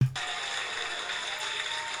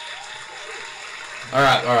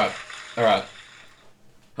Alright.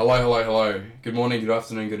 Hello. Good morning, good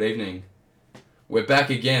afternoon, good evening. We're back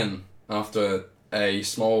again after a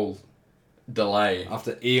small delay.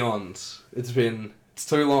 After eons. It's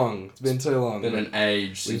too long. It's been too long. It's been an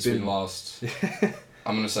age since we last...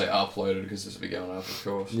 I'm going to say uploaded because this will be going up, of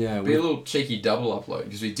course. Yeah. Be a little cheeky double upload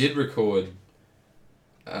because we did record...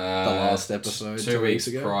 the last episode 2 weeks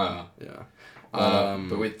ago. Prior. Yeah.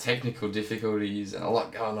 But with technical difficulties and a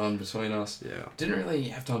lot going on between us, didn't really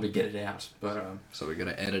have time to get it out. But so we're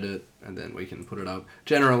gonna edit it and then we can put it up.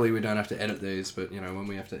 Generally, we don't have to edit these, but when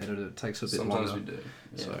we have to edit it, it takes a bit longer. Sometimes we do.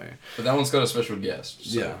 Yeah. So, but that one's got a special guest.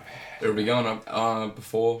 So it'll be going up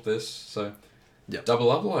before this. So double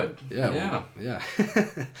upload. Yeah.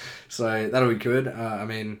 So that'll be good.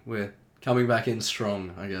 We're coming back in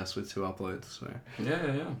strong, I guess, with 2 uploads. So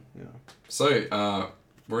yeah. So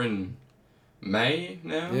we're in May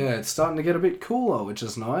now? Yeah, it's starting to get a bit cooler, which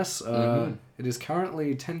is nice. It is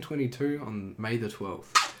currently 10:22 on May the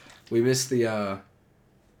 12th. We missed the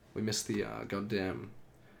goddamn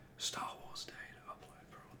Star Wars Day to upload,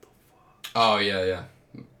 bro. What the fuck? Oh yeah.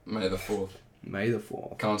 May the 4th. May the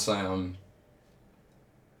 4th. Can't say I'm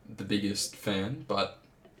the biggest fan, but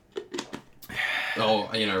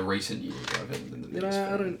recent years I haven't been the biggest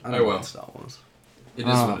fan. I don't like Star Wars. It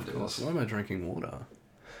is what it is. Why am I drinking water?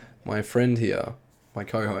 My friend here, my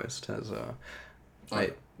co-host, has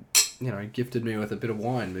gifted me with a bit of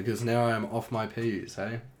wine because now I am off my P's,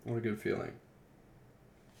 hey? What a good feeling.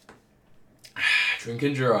 Drink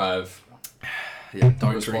and drive. Yeah,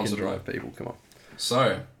 don't drink and drive, people, come on.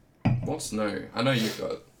 So, what's new? I know you've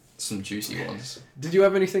got some juicy ones. Did you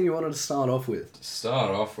have anything you wanted to start off with?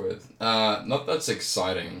 Not that's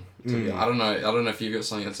exciting. I don't know if you've got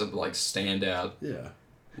something that's stand out. Yeah.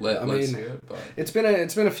 Let's see it, but... It's been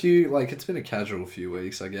a casual few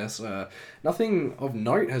weeks, I guess. Nothing of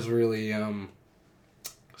note has really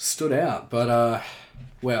stood out, but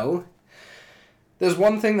there's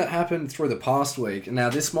one thing that happened through the past week. Now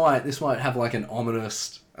this might have like an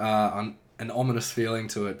ominous feeling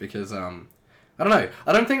to it because I don't know.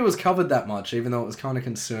 I don't think it was covered that much, even though it was kind of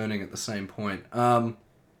concerning at the same point. Let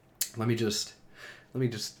me just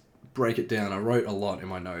break it down. I wrote a lot in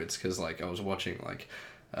my notes because I was watching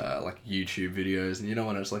YouTube videos, and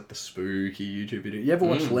when it's the spooky YouTube video. You ever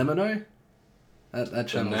watch Lemino? That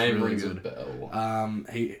channel's really good.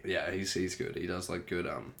 He's good. He does good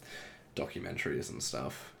documentaries and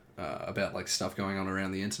stuff about stuff going on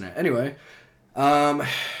around the internet. Anyway,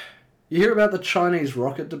 you hear about the Chinese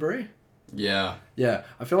rocket debris? Yeah. Yeah,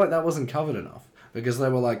 I feel like that wasn't covered enough because they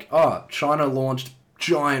were China launched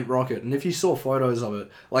giant rocket, and if you saw photos of it,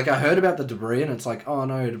 I heard about the debris, and it's oh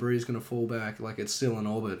no, debris is going to fall back, it's still in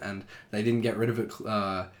orbit, and they didn't get rid of it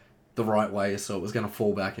the right way, so it was going to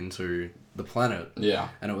fall back into the planet. Yeah.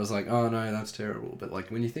 And it was oh no, that's terrible. But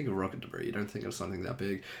when you think of rocket debris, you don't think of something that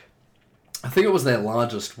big. I think it was their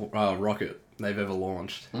largest rocket they've ever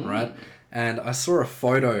launched, right? And I saw a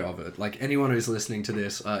photo of it. Anyone who's listening to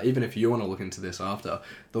this, even if you want to look into this after,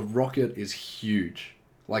 the rocket is huge.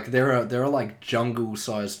 There are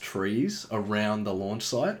jungle-sized trees around the launch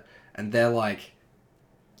site, and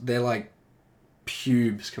they're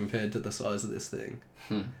pubes compared to the size of this thing.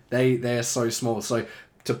 They're so small. So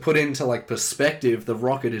to put into perspective, the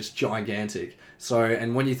rocket is gigantic. So,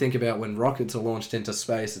 and when you think about when rockets are launched into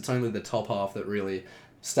space, it's only the top half that really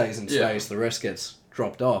stays in space. The rest gets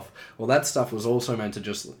dropped off. Well, that stuff was also meant to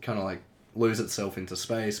just kind of lose itself into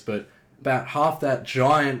space, but about half that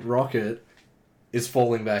giant rocket is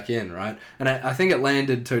falling back in, right? And I think it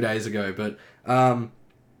landed 2 days ago, but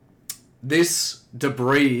this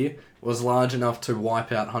debris was large enough to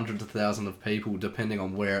wipe out hundreds of thousands of people depending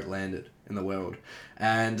on where it landed in the world.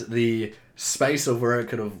 And the space of where it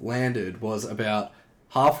could have landed was about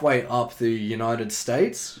halfway up the United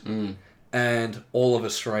States and all of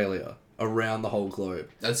Australia, around the whole globe.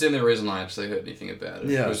 That's the only reason I actually heard anything about it.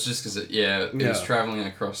 Yeah. It was just because it was travelling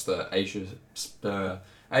across the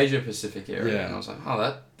Asia Pacific area, and I was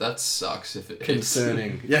that sucks. If it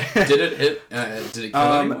concerning, Did it hit? Did it kill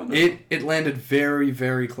anyone? It landed very,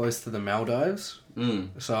 very close to the Maldives.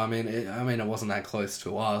 So it wasn't that close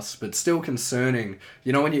to us, but still concerning.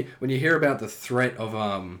 When you hear about the threat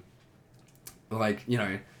of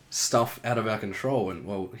stuff out of our control,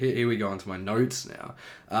 and here we go onto my notes now.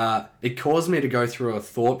 It caused me to go through a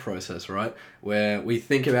thought process, right, where we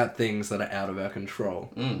think about things that are out of our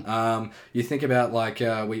control. You think about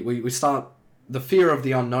we start the fear of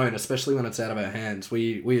the unknown, especially when it's out of our hands.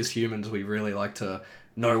 We as humans, we really like to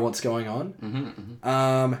know what's going on.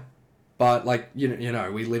 But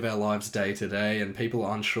we live our lives day to day, and people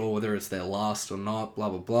are unsure whether it's their last or not. Blah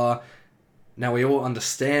blah blah. Now, we all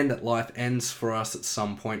understand that life ends for us at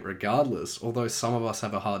some point regardless, although some of us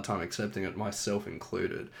have a hard time accepting it, myself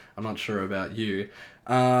included. I'm not sure about you.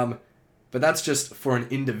 But that's just for an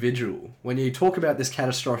individual. When you talk about this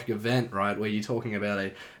catastrophic event, right, where you're talking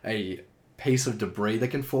about a piece of debris that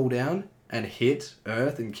can fall down and hit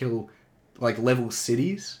Earth and kill, like, level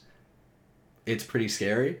cities, it's pretty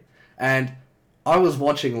scary. And I was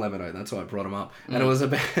watching Lemino, that's why I brought him up, and it was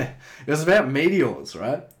about meteors,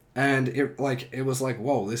 right? And it was like,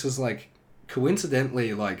 whoa, this is like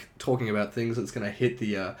coincidentally like talking about things that's gonna hit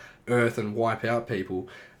the Earth and wipe out people.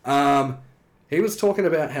 He was talking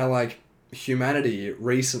about how like humanity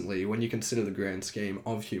recently, when you consider the grand scheme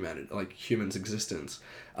of humanity, like humans' existence,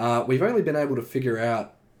 we've only been able to figure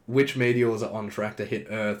out which meteors are on track to hit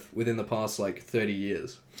Earth within the past like 30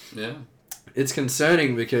 years. Yeah. It's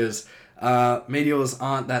concerning because meteors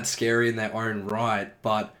aren't that scary in their own right,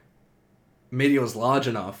 but meteors large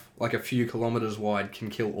enough, like a few kilometers wide, can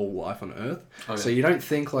kill all life on Earth. Okay. So you don't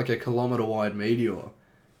think like a kilometer wide meteor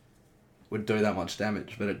would do that much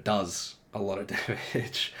damage, but it does a lot of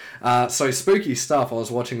damage. So spooky stuff. I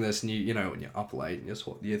was watching this new, you know, when you're up late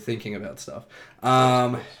and you're thinking about stuff.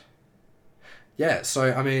 Yeah,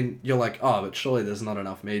 so I mean, you're like, oh, but surely there's not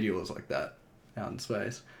enough meteors like that out in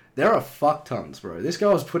space. There are fuck tons, bro. This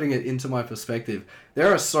guy was putting it into my perspective.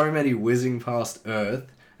 There are so many whizzing past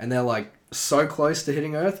Earth, and they're like so close to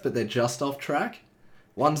hitting Earth, but they're just off track.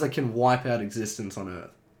 Ones that can wipe out existence on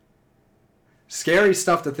Earth. Scary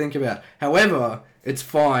stuff to think about. However, it's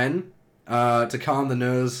fine to calm the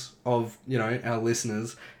nerves of, you know, our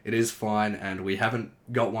listeners. It is fine, and we haven't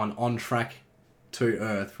got one on track to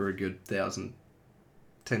Earth for a good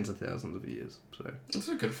tens of thousands of years. So that's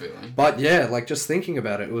a good feeling. But yeah, like just thinking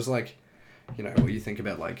about it, it was like, you know, what you think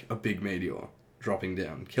about like a big meteor dropping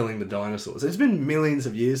down, killing the dinosaurs. It's been millions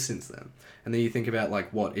of years since then. And then you think about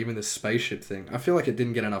like what, even the spaceship thing. I feel like it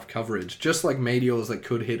didn't get enough coverage. Just like meteors that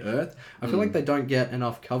could hit Earth, I feel like they don't get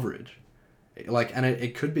enough coverage. Like, and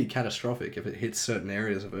it could be catastrophic if it hits certain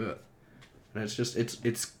areas of Earth. And it's just,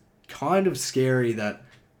 it's kind of scary that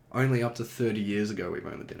only up to 30 years ago we've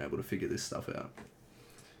only been able to figure this stuff out.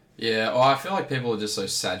 Yeah, well, I feel like people are just so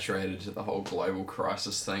saturated to the whole global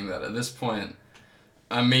crisis thing that at this point,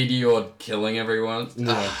 a meteor killing everyone.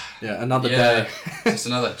 Yeah, another day. Just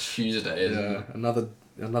another Tuesday, isn't it?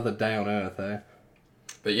 Another day on Earth, eh?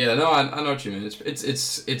 But yeah, no, I know what you mean.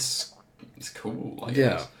 It's cool, I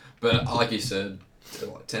guess. But like you said,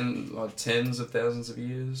 tens of thousands of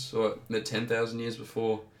years, or 10,000 years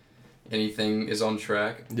before anything is on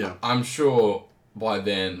track. Yeah. I'm sure by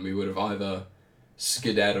then we would have either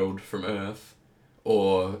skedaddled from Earth,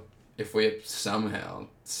 or if we're somehow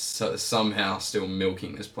still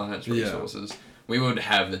milking this planet's resources, we would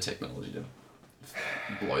have the technology to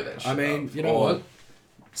blow that shit up. I mean, you know what?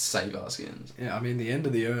 Save our skins. Yeah, I mean, the end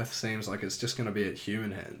of the Earth seems like it's just going to be at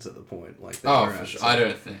human hands at the point. Like, for sure. I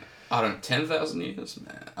don't 10,000 years?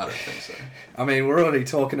 Nah, I don't think so. I mean, we're already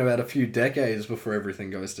talking about a few decades before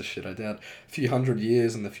everything goes to shit. I doubt a few hundred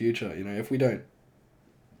years in the future, you know, if we don't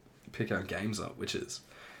pick our games up, which is,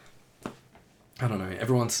 I don't know,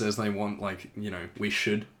 everyone says they want, like, you know, we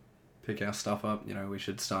should pick our stuff up, you know, we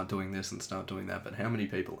should start doing this and start doing that, but how many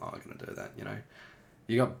people are going to do that, you know?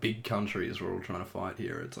 You got big countries we're all trying to fight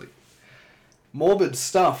here. It's like morbid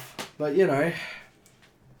stuff, but you know,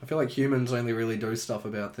 I feel like humans only really do stuff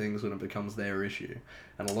about things when it becomes their issue,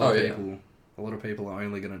 and a lot of people are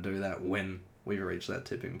only going to do that when we reach that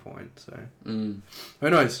tipping point. So who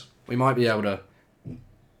knows? We might be able to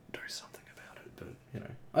do something about it, but you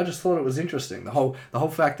know, I just thought it was interesting. The whole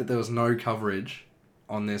fact that there was no coverage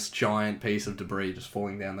on this giant piece of debris just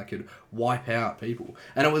falling down that could wipe out people.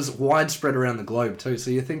 And it was widespread around the globe too.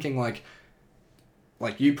 So you're thinking like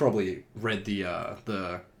you probably read the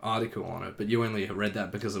article on it, but you only read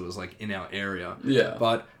that because it was like in our area. Yeah.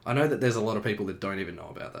 But I know that there's a lot of people that don't even know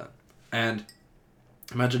about that. And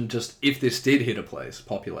imagine just if this did hit a place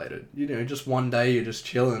populated, you know, just one day you're just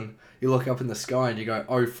chilling, you look up in the sky and you go,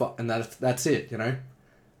 oh fuck, and that's it, you know?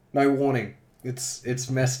 No warning. It's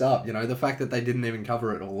messed up, you know, the fact that they didn't even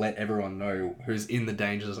cover it or let everyone know who's in the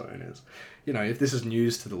danger zone is, you know, if this is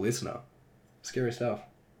news to the listener, scary stuff.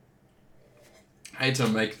 I hate to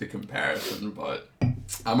make the comparison, but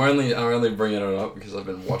I'm only bringing it up because I've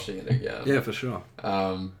been watching it again. Yeah, for sure.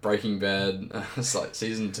 Breaking Bad, it's like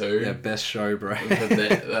season 2. Yeah, best show, bro.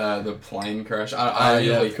 the plane crash. I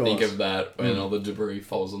usually of think of that when all the debris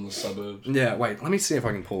falls on the suburbs. Yeah, wait, let me see if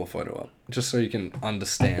I can pull a photo up, just so you can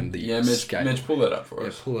understand the scale. Mitch, pull that up for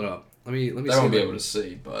us. Yeah, pull it up. Let me. They won't be able to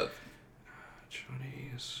see, but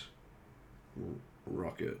Chinese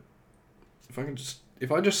rocket.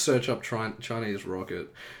 If I just search up Chinese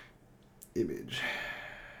rocket, Image.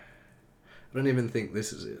 I don't even think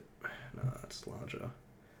this is it. No, it's larger.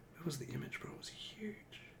 Where was the image, bro? It was huge.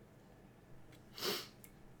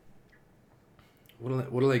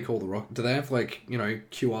 What do they call the rocket? Do they have like, you know,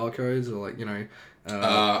 QR codes or like, you know,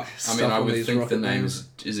 I mean, I would think the name names?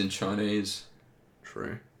 is in Chinese.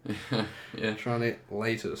 True. Yeah. Chinese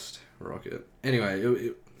latest rocket.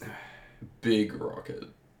 Anyway, Big rocket.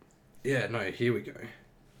 yeah, no, here we go.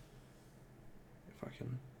 If I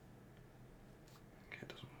can. Okay, it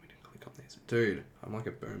doesn't want me to click on these. Dude, I'm like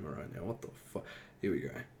a boomer right now. What the fuck? Here we go.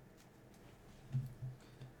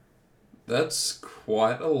 That's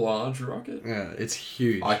quite a large rocket. Yeah, it's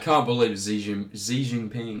huge. I can't believe Xi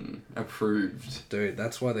Jinping approved. Dude,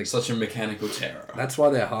 that's why they. Such a mechanical terror. That's why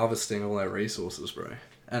they're harvesting all their resources, bro.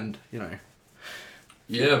 And, you know.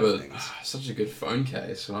 Yeah, but things. Such a good phone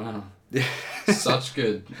case. Wow. Yeah. Such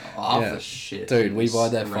good. Half the shit. Dude, we buy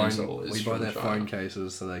this their phone. rental is We buy from their China. phone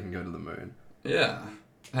cases so they can go to the moon. Yeah.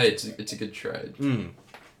 Hey, it's a good trade.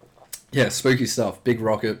 Yeah, spooky stuff. Big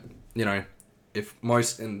rocket. You know, if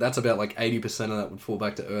most, and that's about like 80% of that would fall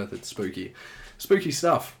back to Earth. It's spooky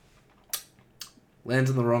stuff.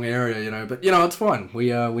 Lands in the wrong area, you know, but you know it's fine. We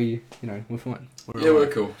you know we're fine. We're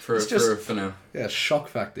cool for now. Yeah, shock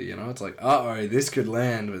factor. You know, it's like this could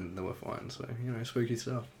land, but then we're fine. So you know, spooky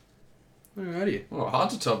stuff. Alrighty. Well,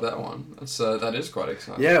 hard to top that one. That is quite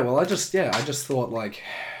exciting. Yeah, well, I just thought like,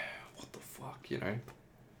 what the fuck, you know,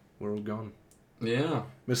 we're all gone. Yeah.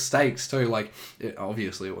 Mistakes too, like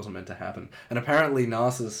obviously it wasn't meant to happen, and apparently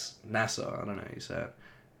NASA, I don't know how you say it,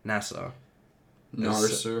 NASA.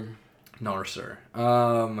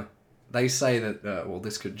 NARSA. They say that, well,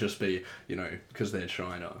 this could just be, you know, because they're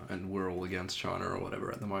China and we're all against China or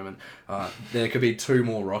whatever at the moment. There could be 2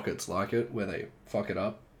 more rockets like it where they fuck it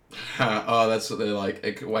up. Oh, that's what they're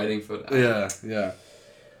like waiting for. Yeah.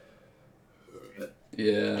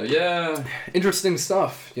 Yeah. Interesting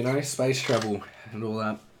stuff, you know, space travel and all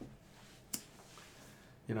that.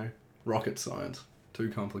 You know, rocket science.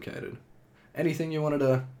 Too complicated. Anything you wanted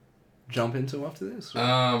to jump into after this?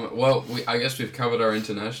 Well, I guess we've covered our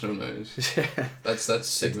international news. Yeah. That's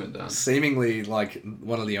segment done. Seemingly, like,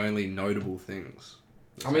 one of the only notable things.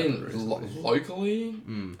 I mean, locally,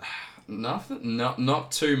 nothing,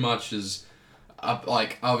 not too much is,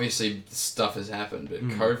 like, obviously stuff has happened, but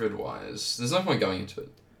COVID-wise, there's no point going into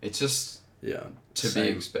it. It's just to be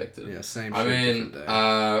expected. Yeah, same I shit, mean, different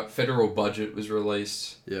day. federal budget was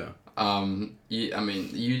released. Yeah.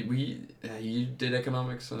 You did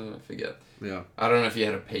economics? I forget. Yeah. I don't know if you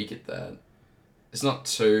had a peek at that. It's not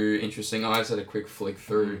too interesting. I just had a quick flick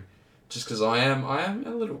through, just because I am a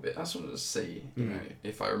little bit. I just wanted to see, you know,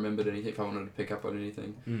 if I remembered anything, if I wanted to pick up on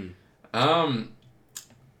anything. I'm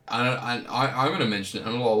going to mention it,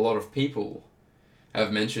 and a lot of people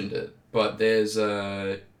have mentioned it, but there's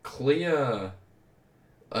a clear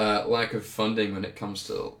lack of funding when it comes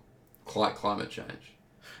to climate change.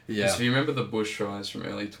 Yeah. So if you remember the bushfires from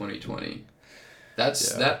early 2020,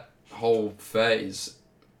 that whole phase,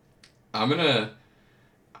 I'm gonna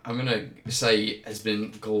say has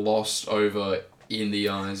been glossed over in the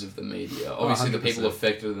eyes of the media. Obviously, 100%. the people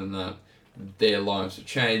affected in that, their lives have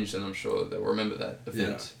changed, and I'm sure they'll remember that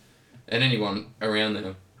event. Yeah. And anyone around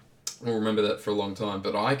there will remember that for a long time.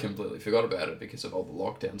 But I completely forgot about it because of all the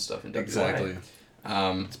lockdown stuff in WA. Exactly.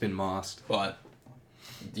 It's been masked. But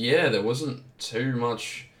yeah, there wasn't too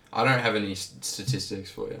much. I don't have any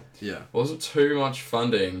statistics for you. Yeah. Wasn't too much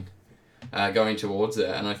funding going towards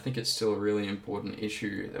that, and I think it's still a really important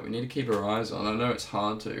issue that we need to keep our eyes on. I know it's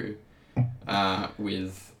hard to,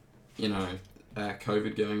 with, you know,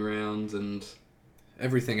 COVID going around and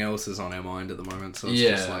everything else is on our mind at the moment, so it's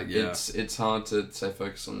just like, it's hard to stay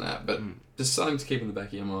focused on that, but just something to keep in the back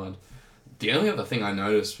of your mind. The only other thing I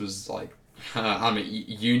noticed was like,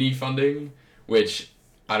 uni funding, which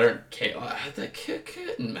I don't care. The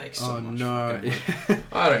curtain makes so much. No.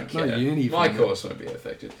 I don't care. Not uni My funding. course won't be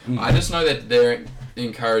affected. I just know that they're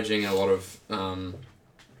encouraging a lot of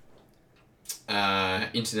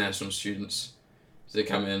international students to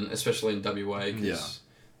come in, especially in WA, because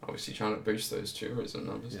obviously trying to boost those tourism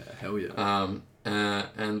numbers. Yeah, hell yeah.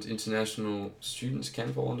 And international students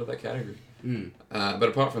can fall under that category. But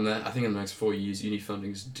apart from that, I think in the next 4 years, uni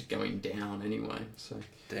funding's going down anyway. So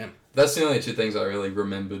damn, that's the only 2 things I really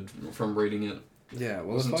remembered from reading it. Yeah,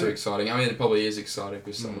 well, It wasn't too exciting. I mean, it probably is exciting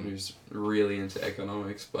for someone who's really into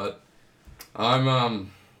economics, but I don't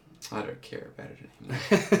care about it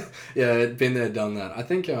anymore. Yeah, been there, done that. I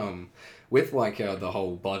think with like the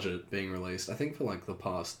whole budget being released, I think for like the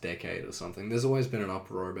past decade or something, there's always been an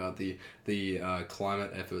uproar about the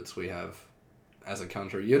climate efforts we have as a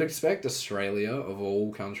country. You'd expect Australia, of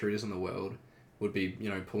all countries in the world, would be,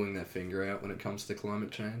 pulling their finger out when it comes to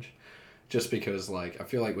climate change. Just because, like, I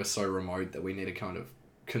feel like we're so remote that we need to kind of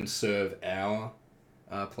conserve our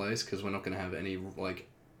place, because we're not going to have any, like,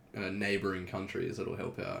 neighbouring countries that'll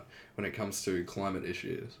help out when it comes to climate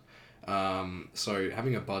issues. So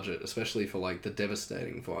having a budget, especially for, like, the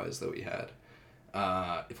devastating fires that we had,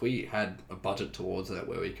 if we had a budget towards that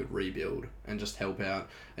where we could rebuild and just help out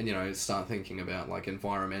and, start thinking about, like,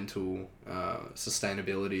 environmental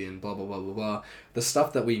sustainability and blah, blah, blah, blah, blah, the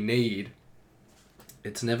stuff that we need,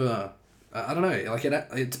 it's never... I don't know, like,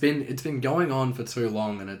 it's been going on for too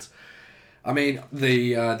long, and it's... I mean,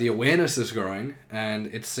 the awareness is growing, and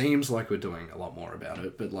it seems like we're doing a lot more about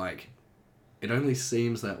it, but, like, it only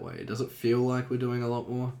seems that way. Does it feel like we're doing a lot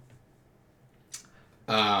more?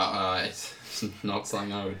 It's not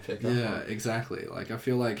something I would pick up on. Yeah, exactly. Like, I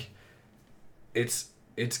feel like it's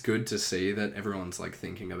good to see that everyone's, like,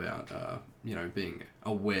 thinking about, being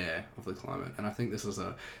aware of the climate. And I think this is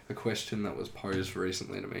a question that was posed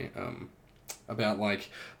recently to me, about, like,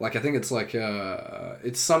 I think it's, like,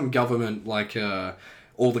 it's some government, like,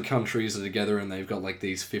 all the countries are together and they've got, like,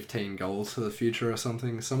 these 15 goals for the future or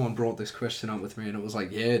something. Someone brought this question up with me and it was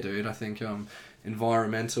like, yeah, dude, I think,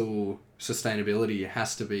 environmental sustainability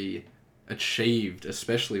has to be achieved,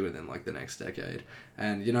 especially within, like, the next decade.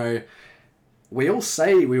 And, we all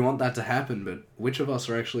say we want that to happen, but which of us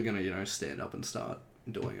are actually going to, stand up and start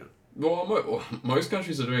doing it? Well, most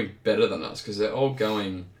countries are doing better than us because they're all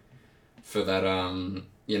going for that,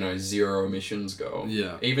 zero emissions goal.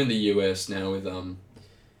 Yeah. Even the US now with,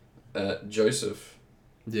 Joseph.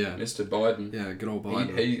 Yeah. Mr. Biden. Yeah, good old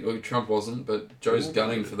Biden. Well, Trump wasn't, but Joe's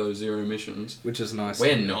gunning for those zero emissions. Which is nice.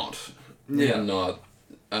 We're not. Yeah. We're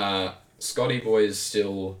not. Scotty Boy is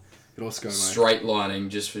still straight lining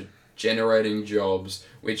just for generating jobs,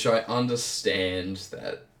 which I understand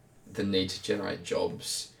that the need to generate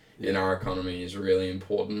jobs in our economy is really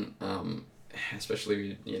important.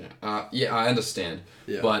 Especially, I understand.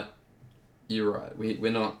 Yeah. But you're right.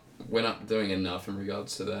 We're not doing enough in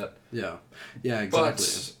regards to that. Yeah. Yeah, exactly.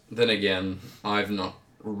 But then again, I've not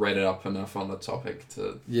read it up enough on the topic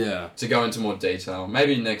to go into more detail.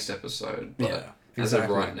 Maybe next episode. But yeah. Exactly. As of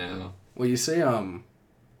right now. Well, you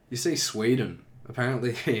see Sweden.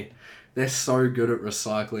 Apparently they're so good at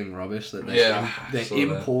recycling rubbish that they're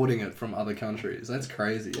importing it from other countries. That's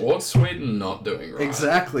crazy. What's Sweden not doing right?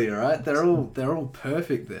 Exactly, right? They're all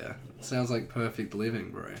perfect there. It sounds like perfect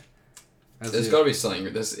living, bro. There's got to be something.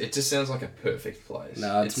 It just sounds like a perfect place.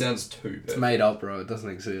 No, it sounds too perfect. It's made up, bro. It doesn't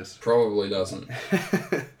exist. Probably doesn't.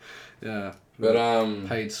 Yeah. But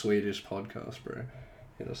paid Swedish podcast, bro.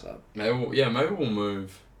 Hit us up. Maybe we'll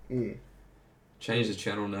move. Change the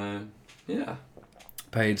channel name. Yeah.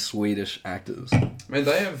 Paid Swedish actors. I mean,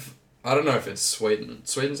 they have... I don't know if it's Sweden.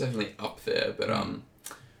 Sweden's definitely up there, but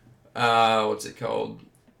what's it called?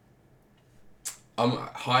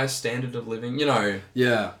 Higher standard of living.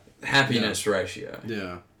 Yeah. Happiness ratio.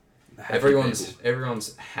 Yeah.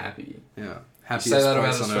 Everyone's happy. Yeah. Happiest say that about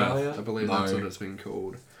Australia? Earth. I believe that's what it's been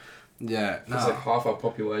called. Yeah. It's like half our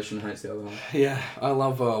population hates the other one. Yeah. I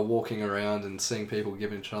love walking around and seeing people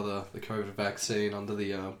give each other the COVID vaccine under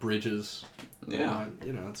the bridges. Yeah.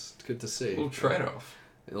 It's good to see. A little trade-off.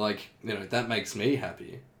 Like, that makes me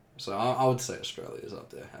happy. So I would say Australia is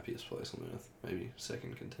up there. Happiest place on earth. Maybe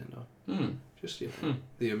second contender. Just,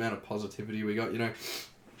 the amount of positivity we got.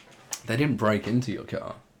 They didn't break into your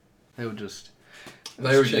car. They were just...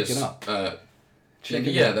 They were checking just... up.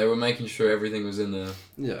 They were making sure everything was in there.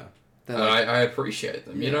 Yeah. I appreciate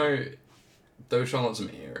them. Yeah. They were trying to let some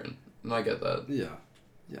air in. And I get that. Yeah.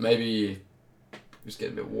 Maybe it was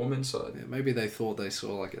getting a bit warm inside. Yeah, maybe they thought they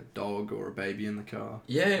saw like a dog or a baby in the car.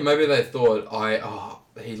 Yeah, maybe they thought,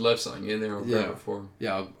 he left something in there, I'll grab it for him.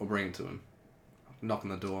 Yeah, I'll bring it to him. Knock on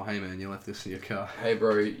the door, hey man, you left this in your car. Hey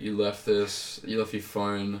bro, you left this, you left your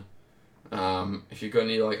phone. If you've got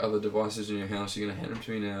any other devices in your house, you're going to hand them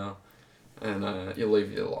to me now. And you'll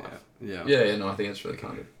leave your life. Yeah. Yeah, I think it's really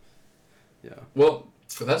kind of... Yeah. Well,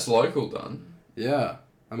 that's local done. Yeah.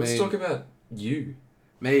 Let's talk about you.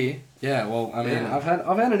 Me? Yeah, well, I mean, I've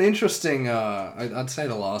had an interesting, I'd say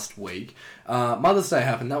the last week. Mother's Day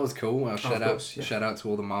happened, that was cool. Shout out to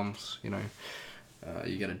all the mums,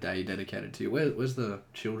 you get a day dedicated to you. Where's the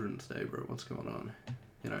Children's Day, bro? What's going on?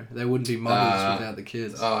 They wouldn't be mothers without the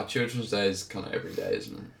kids. Children's Day is kind of every day,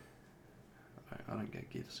 isn't it? I don't get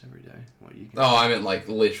gifts every day. What you get? Oh, I meant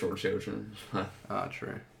literal children.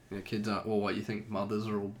 True. Yeah, kids aren't... Well, what, you think mothers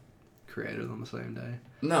are all created on the same day?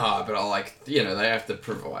 No, but they have to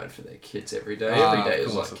provide for their kids every day. Every day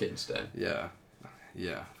is like Kids' Day. Yeah.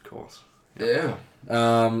 Yeah, of course. Yeah.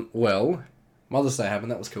 Well, Mother's Day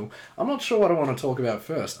happened. That was cool. I'm not sure what I want to talk about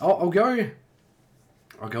first. I'll go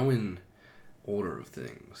I'll go in order of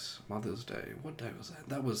things. Mother's Day. What day was that?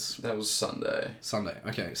 That was Sunday. Sunday.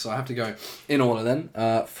 Okay, so I have to go in order then.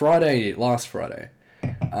 Last Friday.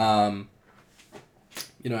 I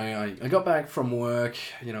got back from work.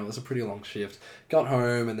 It was a pretty long shift. Got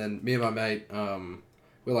home, and then me and my mate,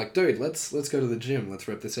 we're like, dude, let's go to the gym. Let's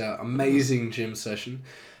rep this out. Amazing gym session.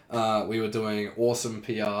 We were doing awesome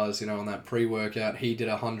PRs, on that pre-workout. He did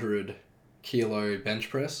 100 kilo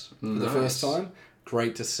bench press for the first time.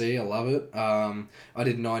 Great to see. I love it. I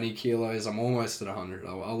did 90 kilos. I'm almost at 100.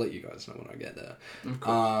 I'll let you guys know when I get there. Of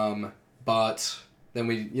course. But then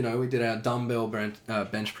we did our dumbbell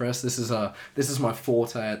bench press. This is my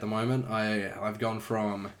forte at the moment. I've gone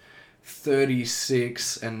from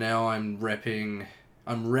 36 and now I'm repping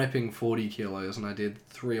 40 kilos, and I did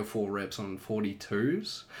 3 or 4 reps on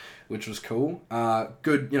 42s, which was cool.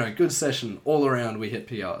 Good session all around. We hit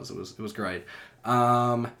PRs. It was great.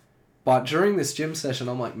 But during this gym session,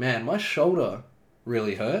 I'm like, man, my shoulder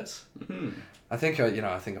really hurts. Mm-hmm. I think I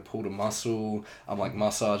pulled a muscle. I'm like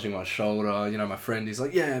massaging my shoulder. My friend, he's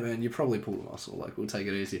like, yeah, man, you probably pulled a muscle. Like, we'll take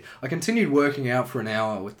it easy. I continued working out for an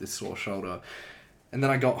hour with this sore shoulder. And then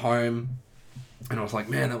I got home and I was like,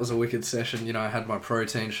 man, that was a wicked session. I had my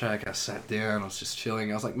protein shake. I sat down. I was just chilling.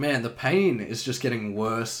 I was like, man, the pain is just getting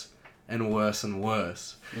worse and worse and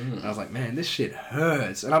worse. Mm. And I was like, man, this shit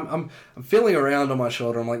hurts. And I'm feeling around on my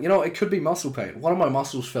shoulder. I'm like, it could be muscle pain. One of my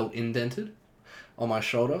muscles felt indented on my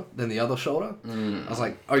shoulder than the other shoulder. I was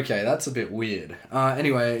like, okay, that's a bit weird.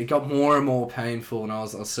 Anyway, it got more and more painful, and I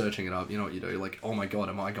was searching it up. You know what you do? Like, oh my god,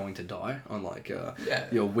 am I going to die? On like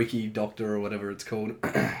your wiki doctor or whatever it's called.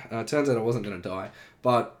 It turns out I wasn't going to die,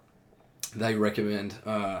 but they recommend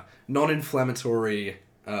non-inflammatory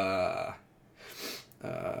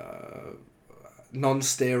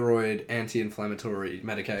non-steroid anti-inflammatory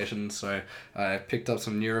medications. So I picked up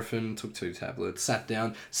some Nurofen, took 2 tablets, sat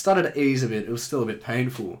down, started to ease a bit. It was still a bit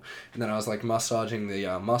painful. And then I was like massaging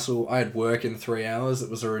the muscle. I had work in 3 hours. It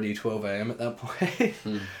was already 12 a.m. at that point.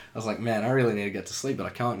 I was like, man, I really need to get to sleep, but I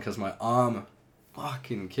can't because my arm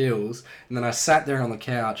fucking kills. And then I sat there on the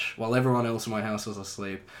couch while everyone else in my house was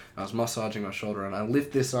asleep. I was massaging my shoulder, and I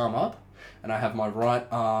lift this arm up, and I have my right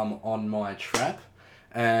arm on my trap.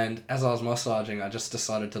 And as I was massaging, I just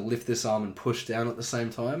decided to lift this arm and push down at the same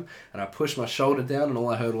time. And I pushed my shoulder down, and all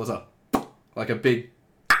I heard was a big,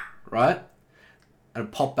 right? And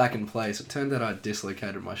it popped back in place. It turned out I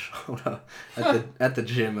dislocated my shoulder at the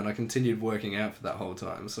gym, and I continued working out for that whole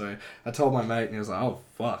time. So I told my mate, and he was like, oh,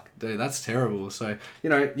 fuck, dude, that's terrible. So,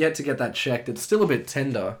 yet to get that checked. It's still a bit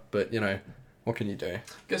tender, but, what can you do? I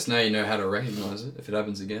guess now you know how to recognize it if it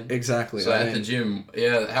happens again. Exactly. So at the gym,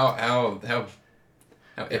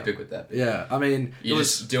 how epic would that be? Yeah, I mean... You're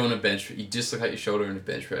just doing a bench... You dislocate your shoulder in a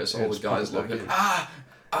bench press. All the guys looking...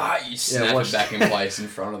 You snap it back in place in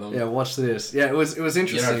front of them. Yeah, watch this. Yeah, it was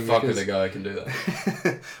interesting. You don't fuck with a guy who can do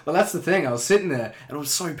that. Well, that's the thing. I was sitting there, and it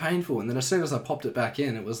was so painful. And then as soon as I popped it back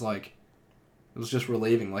in, it was like... It was just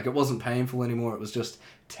relieving. Like, it wasn't painful anymore. It was just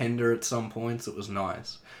tender at some points. It was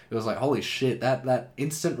nice. It was like, holy shit, that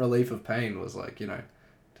instant relief of pain was like, to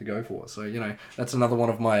go for. So, that's another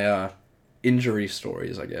one of my... injury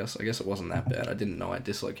stories, I guess. I guess it wasn't that bad. I didn't know I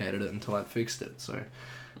dislocated it until I fixed it, so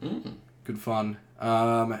good fun.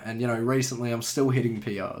 And recently I'm still hitting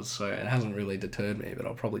PRs, so it hasn't really deterred me, but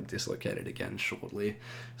I'll probably dislocate it again shortly.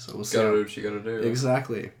 So we'll see. Gotta do what you gotta do.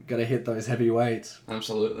 Exactly. Gotta hit those heavy weights.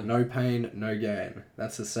 Absolutely. No pain, no gain.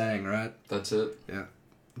 That's the saying, right? That's it. Yeah.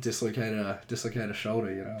 Dislocate a shoulder,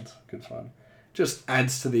 it's good fun. Just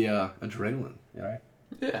adds to the adrenaline,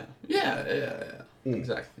 Yeah.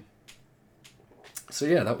 Exactly. So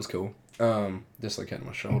yeah, that was cool. Dislocated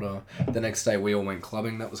my shoulder. The next day we all went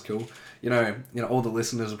clubbing. That was cool. All the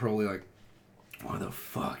listeners are probably like, why the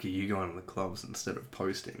fuck are you going to the clubs instead of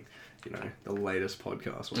posting, the latest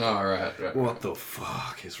podcast? Right. What the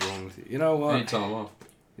fuck is wrong with you? You know what? Any time off.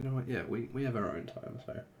 You know what? Yeah, we have our own time,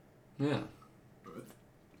 so. Yeah.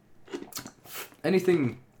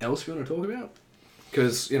 Anything else you want to talk about?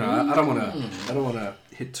 Because, I don't want to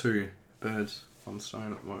hit 2 birds on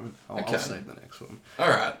stone at the moment. I'll save the next one. All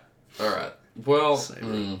right. Well, so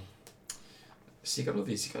you got all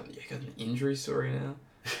these. You got an injury story now.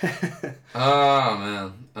 Oh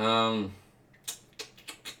man.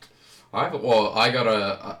 I got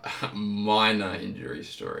a minor injury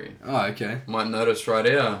story. Oh, okay. Might notice right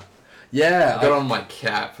here. Yeah. I got on my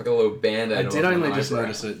cap. I got a little band-aid. I did only just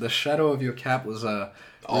notice it. The shadow of your cap was really,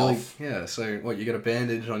 off. Yeah. So what? You got a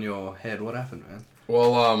bandage on your head? What happened, man?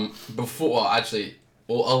 Well, I'll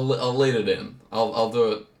lead it in. I'll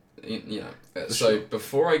do it, So sure.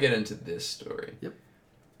 Before I get into this story, yep,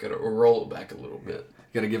 gotta roll it back a little bit.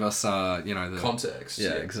 Got to give us, the context.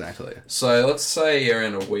 Yeah, exactly. So let's say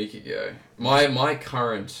around a week ago, my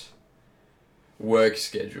current work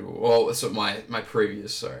schedule, well, so my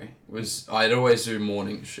previous, was I'd always do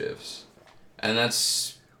morning shifts, and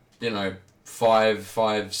that's 6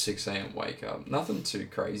 a.m. wake up. Nothing too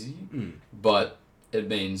crazy, but it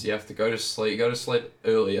means you have to go to sleep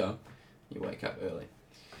earlier, you wake up early.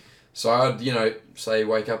 So I'd, say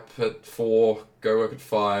wake up at 4, go work at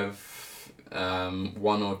 5,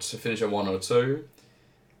 1 or 2, finish at 1 or 2,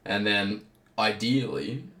 and then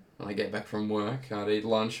ideally, when I get back from work, I'd eat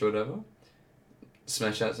lunch or whatever,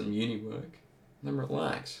 smash out some uni work, and then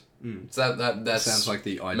relax. So that sounds like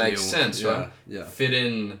the ideal. Makes sense, right? Yeah. Fit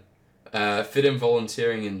in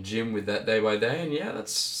volunteering in gym with that day by day, and that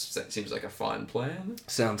seems like a fine plan.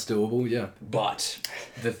 Sounds doable, yeah. But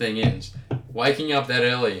the thing is, waking up that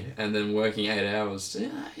early and then working 8 hours,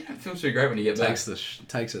 you don't feel too great when you get back.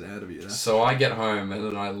 Takes it out of you. So I get home and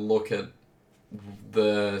then I look at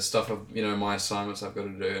the stuff of my assignments I've got to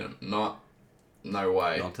do, and no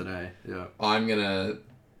way. Not today. Yeah. I'm gonna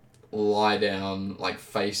lie down,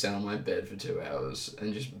 face down on my bed for 2 hours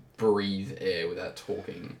and just breathe air without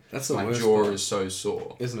talking. That's the worst. My jaw is so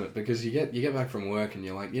sore, isn't it? Because you get back from work and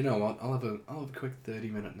you're like, you know what? I'll have a quick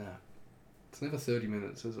 30-minute nap. It's never 30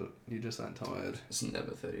 minutes, is it? You're just that tired. It's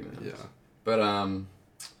never 30 minutes. Yeah. But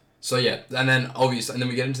so yeah, and then obviously, and then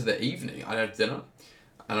we get into the evening. I have dinner,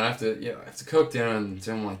 and I have to cook dinner and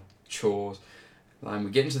do my chores. And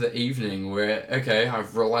we get into the evening where, okay,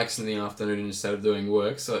 I've relaxed in the afternoon instead of doing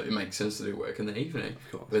work, so it makes sense to do work in the evening.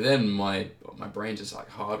 Of course. But then my brain's just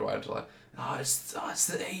hardwired to it's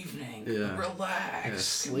the evening. Yeah. Relax. Yeah,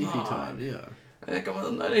 sleepy time. Yeah. Hey, come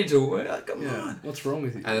on, I need to work. Come on. What's wrong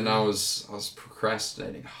with you? And then I was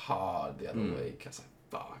procrastinating hard the other week. I was like,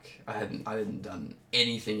 fuck. I hadn't done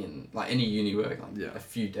anything in any uni work a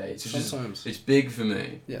few days. Sometimes it's big for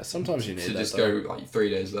me. Yeah, sometimes you need to that, just though. go 3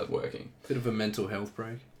 days without working. Bit of a mental health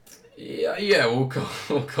break. Yeah, we'll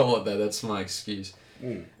call it that. That's my excuse.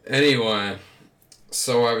 Anyway,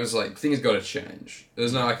 so I was like, things got to change.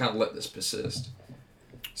 I can't let this persist.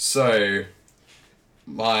 So,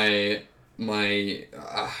 I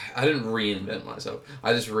didn't reinvent myself.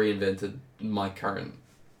 I just reinvented my current,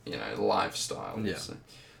 lifestyle. Yeah.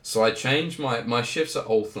 So I changed my shifts are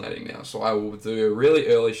alternating now. So I will do a really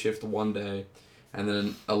early shift one day, and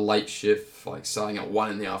then a late shift, starting at 1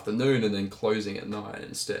 in the afternoon and then closing at 9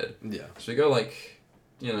 instead. Yeah. So we go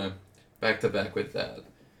back to back with that,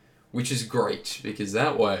 which is great because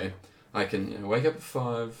that way I can wake up at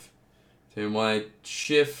 5, do my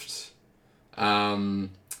shift, and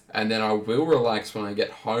then I will relax when I get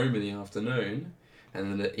home in the afternoon,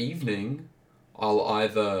 and then the evening I'll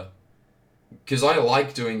either, because I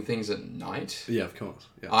like doing things at night. Yeah, of course.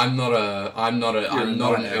 Yeah. I'm not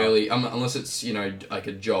an early, unless it's like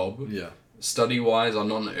a job. Yeah. Study wise, I'm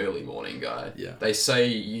not an early morning guy. Yeah. They say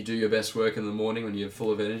you do your best work in the morning when you're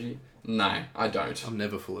full of energy. No, I don't. I'm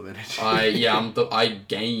never full of energy. I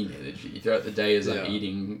gain energy throughout the day as I'm Yeah.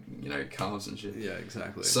 eating, carbs and shit. Yeah,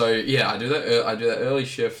 exactly. So I do that. I do that early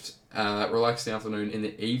shift. Relax in the afternoon. In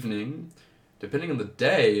the evening, depending on the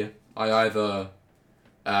day, I either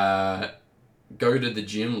go to the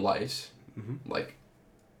gym late,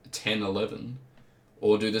 10, 11,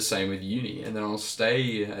 or do the same with uni, and then I'll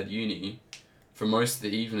stay at uni for most of the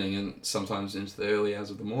evening and sometimes into the early hours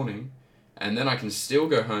of the morning, and then I can still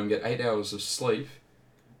go home, get 8 hours of sleep,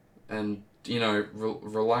 and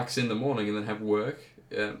relax in the morning, and then have work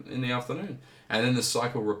in the afternoon, and then the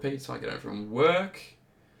cycle repeats. I get home from work,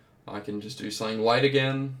 I can just do something late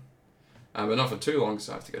again, but not for too long,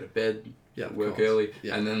 so I have to go to bed. Yeah, work early,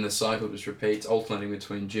 and then the cycle just repeats, alternating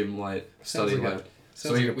between gym late, study late.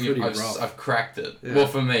 So I've cracked it. Yeah. Well,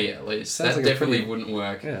 for me at least. Sounds that definitely wouldn't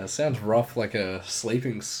work. Yeah, it sounds rough, like a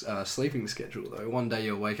sleeping schedule though. One day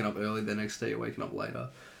you're waking up early, the next day you're waking up later.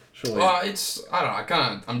 Surely. Well, I don't know. I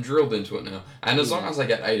can't. I'm drilled into it now, and as long as I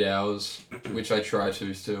get 8 hours, which I try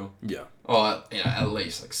to still. Yeah. Or at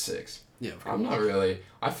least 6. Yeah. I'm not really.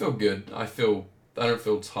 I feel good. I don't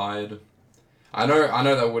feel tired. I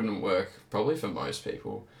know that wouldn't work probably for most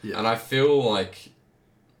people. Yeah. And I feel like.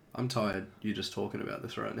 I'm tired. You just talking about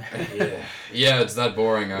this right now. Yeah, it's that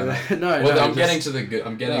boring. I know. No, I'm getting to the good.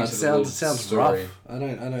 I'm getting to the little sounds story. rough. I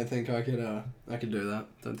don't think I could do that.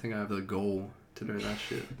 Don't think I have the gall to do that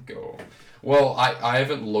shit. Goal. Well, I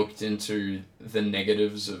haven't looked into the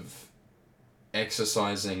negatives of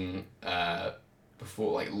exercising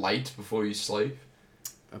late before you sleep.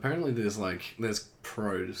 Apparently, there's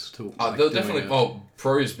pros to. There's definitely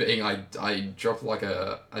pros being I drop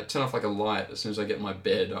I turn off a light as soon as I get in my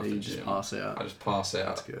bed after the gym. Just pass out. I just pass out.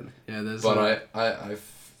 That's good. Yeah, there's. But I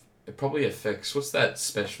it probably affects. What's that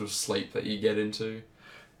special sleep that you get into?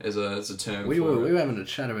 As a term. We for were it. having a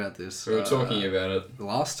chat about this. We were talking about it the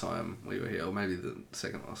last time we were here, or maybe the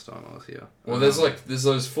second last time I was here. Well, there's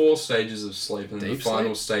those 4 stages of sleep, and the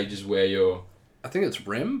final stage is where you're. I think it's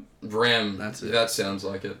REM. REM. That's it. That sounds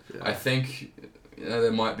like it. Yeah. I think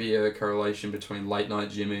there might be a correlation between late night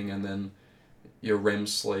gymming and then your REM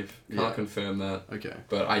sleep. Can't confirm that. Okay.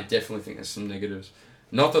 But I definitely think there's some negatives.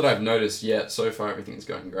 Not that I've noticed yet. So far, everything's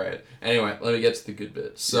going great. Anyway, let me get to the good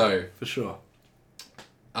bit. So, for sure.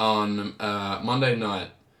 On Monday night,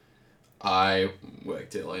 I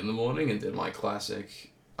worked early in the morning and did my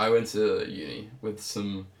classic. I went to uni with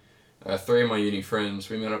some 3 of my uni friends.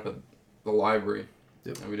 We met up at the library.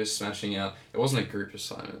 Yep. And we were just smashing out. It wasn't a group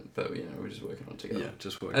assignment, but we were just working on it together. Yeah,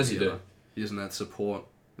 just working as together. you do. Using that support.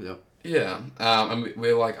 Yep. Yeah. And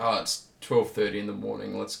we were like, it's 12:30 in the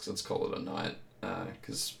morning. Let's call it a night.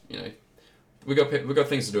 Because we got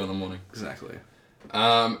things to do in the morning. Exactly.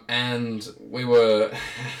 And we were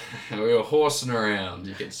horsing around,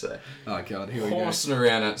 you could say. Oh god, here we go. Horsing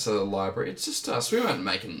around outside the library. It's just us. We weren't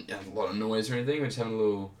making a lot of noise or anything. We were just having a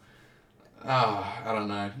little, I don't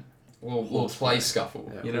know, little play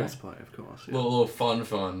scuffle. Yeah, horseplay, of course. Yeah. Little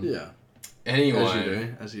fun. Yeah.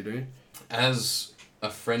 Anyway, as you do. As a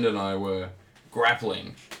friend and I were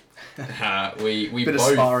grappling, we bit both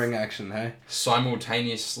of sparring action, hey?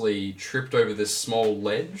 simultaneously tripped over this small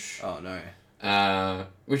ledge. Oh no.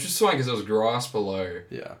 Which was fine because there was grass below.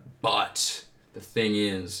 Yeah. But the thing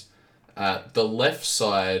is, the left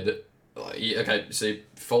side, so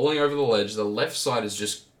falling over the ledge, the left side is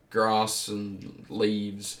just grass and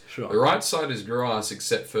leaves. Sure. The right side is grass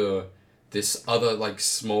except for this other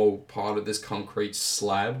small part of this concrete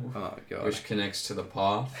slab, which connects to the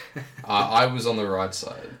path. I was on the right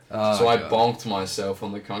side, so I bonked myself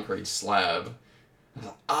on the concrete slab. I was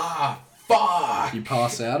like, fuck! You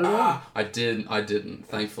pass out at all? I didn't,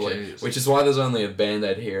 thankfully. Jeez. Which is why there's only a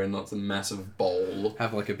band-aid here and not a massive bowl.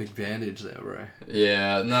 Have a big bandage there, bro.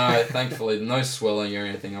 Yeah, no, thankfully, no swelling or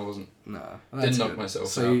anything. I wasn't. No. Didn't knock myself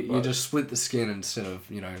so out. You just split the skin instead of,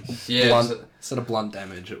 instead of blunt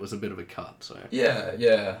damage, it was a bit of a cut, so.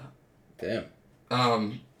 Yeah. Damn.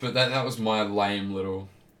 But that was my lame little.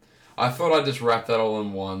 I thought I'd just wrap that all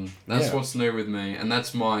in one. That's what's new with me, and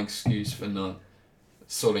that's my excuse for not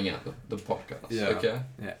sorting out the podcast. Yeah. Okay?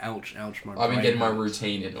 Yeah, ouch, my I've been brain getting my hurts.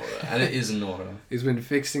 routine in order, and it is in order. He's been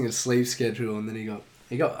fixing his sleep schedule, and then he got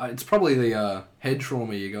it's probably the head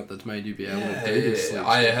trauma you got that's made you be able to do this sleep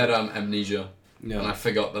I schedule. had amnesia, and I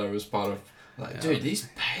forgot that I was part of... Dude, these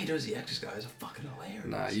Paidoziacs guys are fucking hilarious.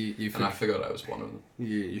 Nah, and I forgot I was one of them.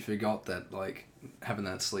 You forgot that, having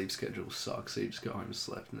that sleep schedule sucks, so you just go home and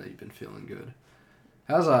slept, and then you've been feeling good.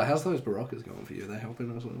 How's those Baroccas going for you? Are they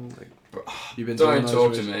helping as well? You've been Don't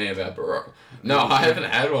talk to me about Barocca. No, I haven't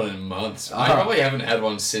had one in months. I probably haven't had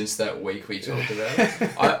one since that week we talked about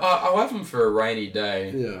it. I'll have them for a rainy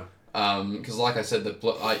day. Yeah. Because like I said, the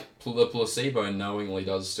placebo knowingly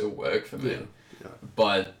does still work for me. Yeah.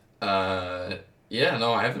 But I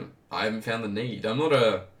haven't found the need. I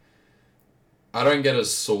don't get as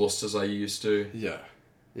sourced as I used to. Yeah.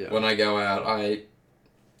 When I go out,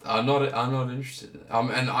 I'm not interested.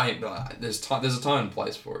 There's a time and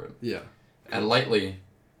place for it. Yeah. And lately,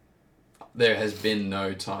 there has been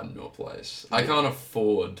no time nor place. I can't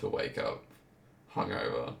afford to wake up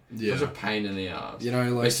hungover. Yeah. Such a pain in the ass.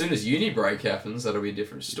 As soon as uni break happens, that'll be a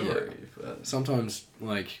different story. Yeah. But sometimes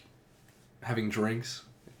having drinks,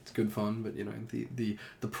 it's good fun, but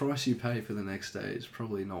the price you pay for the next day is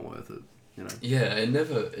probably not worth it. Yeah, it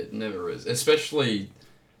never is. Especially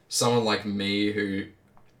someone like me who.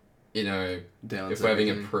 If we're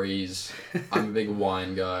having a prees, I'm a big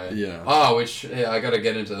wine guy. Yeah. I gotta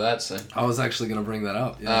get into that soon. I was actually gonna bring that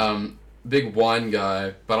up. Yeah. Big wine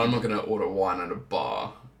guy, but I'm not gonna order wine at a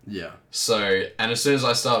bar. Yeah. So, and as soon as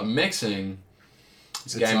I start mixing,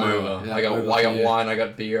 it's game over. Yeah, I got wine, I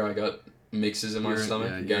got beer, I got mixes in my stomach.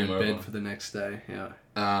 Yeah, game you're over. in bed for the next day. Yeah.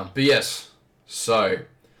 But yes, so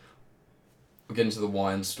we'll get into the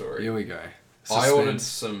wine story. Here we go. I ordered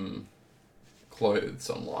some clothes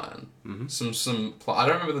online. Mm-hmm. Some I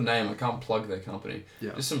don't remember the name. I can't plug their company.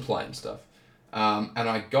 Yeah. Just some plain stuff. And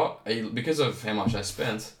I got because of how much I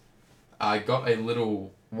spent, I got a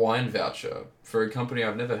little wine voucher for a company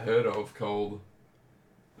I've never heard of called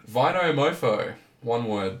Vino Mofo. One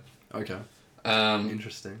word. Okay.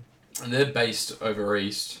 Interesting. And they're based over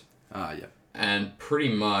east. Yeah. And pretty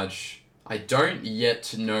much, I don't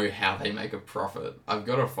yet know how they make a profit. I've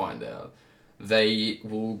got to find out. They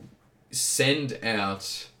will send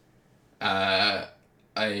out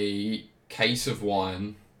a case of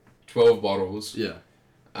wine, 12 bottles. Yeah.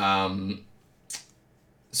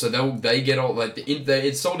 So they get all like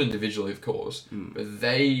it's sold individually, of course, but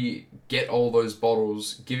they get all those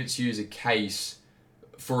bottles, give it to you as a case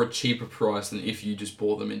for a cheaper price than if you just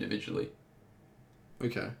bought them individually.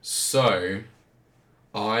 Okay. So,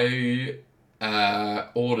 I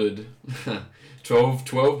ordered 12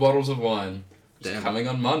 bottles of wine. Damn. Coming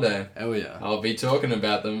on Monday. Oh yeah. I'll be talking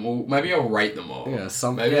about them. Well, maybe I'll rate them all. Yeah,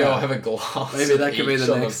 maybe I'll have a glass. Maybe that could be the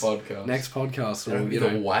podcast. Next podcast. Or, the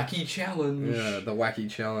wacky challenge. Yeah, the wacky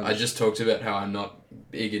challenge. I just talked about how I'm not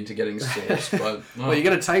big into getting sauce, but well, you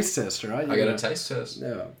got a taste test, right? I got a taste test.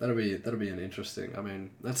 Yeah, that'll be an interesting. I mean,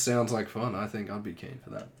 that sounds like fun. I think I'd be keen for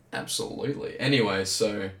that. Absolutely. Anyway,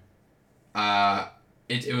 so,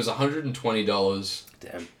 it was $120.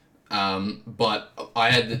 Damn. But I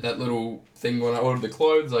had that little thing when I ordered the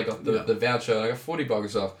clothes. I got the voucher. I got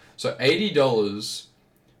 $40 off. So $80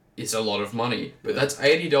 is a lot of money. But that's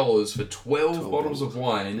 $80 for 12 bottles of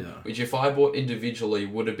wine, which if I bought individually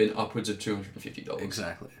would have been upwards of $250.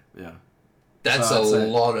 Exactly. Yeah. That's a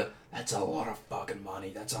lot of fucking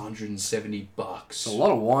money. That's $170. It's a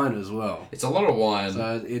lot of wine as well. It's a lot of wine.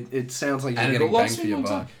 So it sounds like you're getting bang for your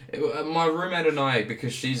buck. My roommate and I,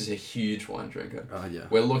 because she's a huge wine drinker,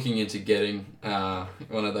 we're looking into getting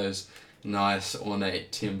one of those nice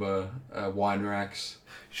ornate timber wine racks.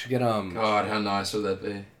 You should get God, how nice would that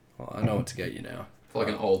be? Well, I know what to get you now. For like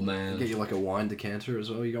an old man. Get you like a wine decanter as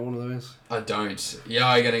well. You got one of those? I don't. Yeah,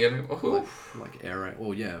 I'm gonna get me. Like air.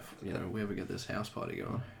 Well, yeah. If, we ever get this house party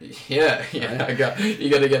going. Yeah. Right? You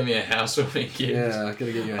gotta get me a housewarming gift. Yeah, I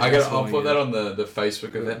gotta get you. I'll put that on the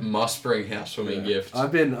Facebook event. Must bring housewarming gift.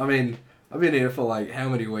 I've been here for like how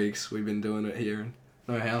many weeks we've been doing it here.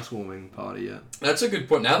 No housewarming party yet. That's a good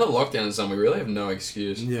point. Now that lockdown is done, we really have no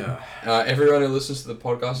excuse. Yeah. Everyone who listens to the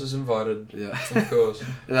podcast is invited. Yeah. Of course.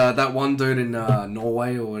 That one dude in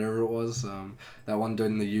Norway or whatever it was, that one dude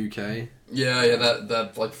in the UK. Yeah,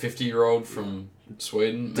 that like 50-year-old from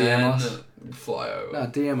Sweden. DM us. Fly over. No,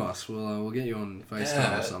 DM us. We'll get you on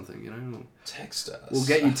FaceTime or something, you know. Text us. We'll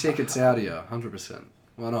get you tickets out here, 100%.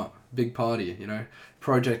 Why not? Big party, you know.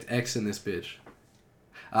 Project X in this bitch.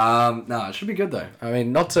 No, it should be good though. I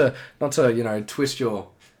mean, not to twist your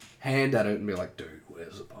hand at it and be like, dude,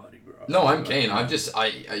 where's the party, bro? No, I'm keen.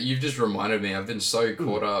 You've just reminded me. I've been so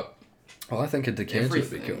caught up. Well, I think a decanter would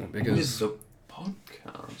be cool because the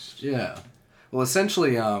podcast. Yeah. Well,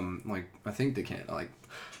 essentially, I think decanter,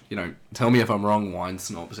 tell me if I'm wrong, wine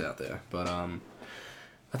snobs out there, but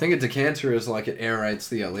I think a decanter is like it aerates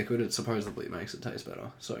the liquid. It supposedly makes it taste better.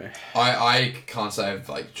 So I can't say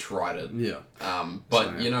I've tried it. Yeah.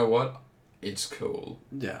 But you know what? It's cool.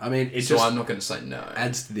 Yeah. I mean, I'm not going to say no.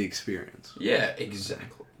 Adds to the experience. Yeah.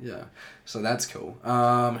 Exactly. Yeah. So that's cool.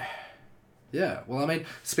 Yeah. Well, I mean,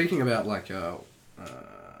 speaking about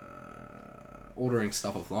ordering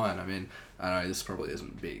stuff offline. I mean, I know this probably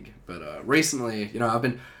isn't big, but recently,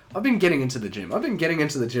 I've been getting into the gym. I've been getting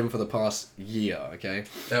into the gym for the past year, okay?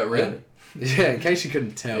 Oh, really? Yeah, in case you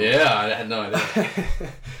couldn't tell. Yeah, I had no idea.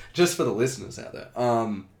 Just for the listeners out there.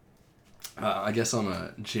 I guess I'm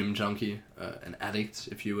a gym junkie, an addict,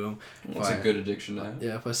 if you will. That's a good addiction to have.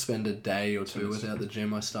 Yeah, if I spend a day or two without the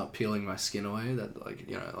gym, I start peeling my skin away. That,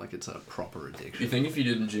 it's a proper addiction. Do you think if you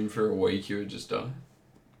didn't gym for a week, you would just die?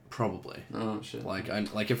 Probably. Oh, shit.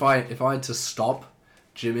 If I had to stop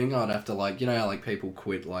gymming, I'd have to how people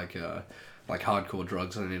quit hardcore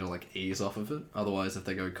drugs and they need to ease off of it. Otherwise, if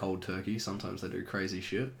they go cold turkey, sometimes they do crazy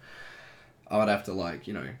shit. I would have to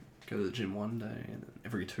go to the gym one day and then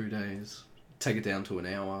every 2 days take it down to an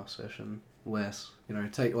hour session, less.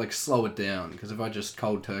 Slow it down, because if I just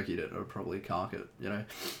cold turkeyed it, I'd probably cark it.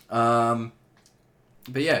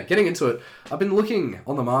 But yeah, getting into it, I've been looking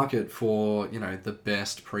on the market for, the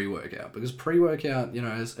best pre-workout. Because pre-workout,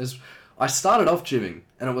 as I started off gymming,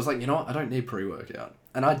 and it was I don't need pre-workout.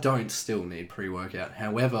 And I don't still need pre-workout.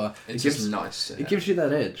 However, it gives nice. It gives you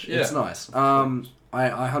that edge. Yeah. It's nice. I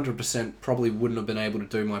 100% probably wouldn't have been able to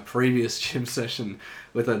do my previous gym session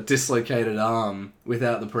with a dislocated arm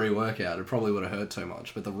without the pre-workout. It probably would have hurt too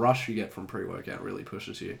much. But the rush you get from pre-workout really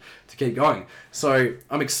pushes you to keep going. So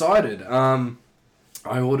I'm excited.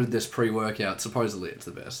 I ordered this pre-workout. Supposedly it's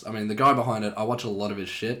the best. I mean, the guy behind it, I watch a lot of his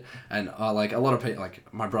shit, and a lot of people,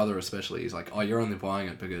 my brother especially, he's like, oh, you're only buying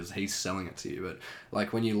it because he's selling it to you.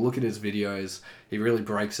 But when you look at his videos, he really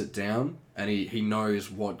breaks it down, and he knows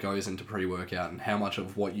what goes into pre-workout and how much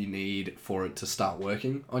of what you need for it to start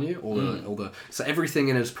working on you. So everything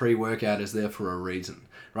in his pre-workout is there for a reason.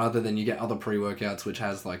 Rather than you get other pre-workouts which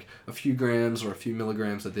has a few grams or a few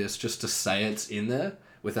milligrams of this just to say it's in there,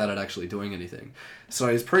 without it actually doing anything. So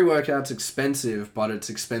his pre-workout's expensive, but it's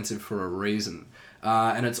expensive for a reason.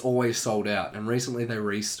 and it's always sold out. And recently they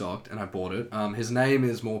restocked, and I bought it. His name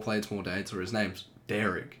is More Plates, More Dates, or his name's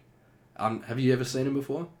Derek. Have you ever seen him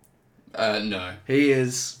before? No. He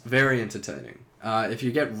is very entertaining. If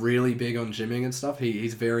you get really big on gymming and stuff,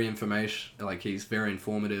 he's very he's very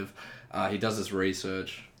informative. He does his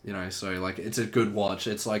research, so like it's a good watch.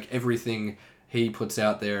 It's like everything he puts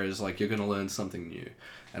out there is like you're gonna learn something new,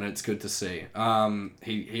 and it's good to see.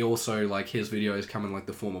 He also, like, his videos come in like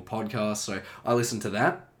the form of podcasts, so I listen to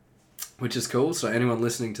that, which is cool. So anyone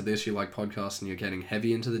listening to this, you like podcasts and you're getting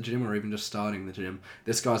heavy into the gym or even just starting the gym,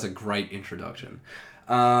 this guy's a great introduction.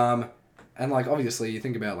 And, like, obviously, you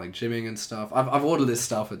think about, like, gymming and stuff. I've ordered this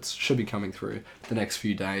stuff. It should be coming through the next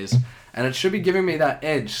few days. And it should be giving me that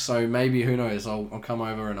edge. So maybe, who knows, I'll come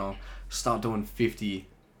over and I'll start doing 50,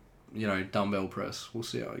 dumbbell press. We'll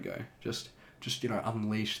see how we go. Just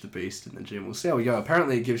unleash the beast in the gym. We'll see how we go.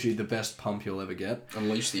 Apparently, it gives you the best pump you'll ever get.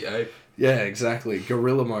 Unleash the ape. Yeah, exactly.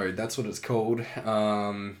 Gorilla mode. That's what it's called.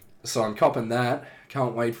 So I'm copping that.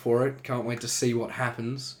 Can't wait for it. Can't wait to see what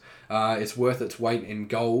happens. It's worth its weight in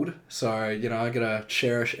gold, so, I gotta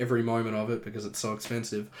cherish every moment of it because it's so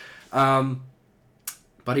expensive.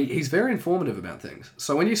 But he's very informative about things.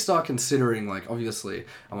 So when you start considering, like, obviously,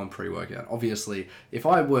 I'm on pre-workout. Obviously, if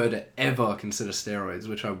I were to ever consider steroids,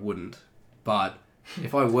 which I wouldn't, but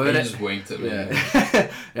if I were to... You just winked at me. Yeah,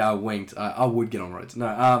 yeah, I winked. I would get on roids.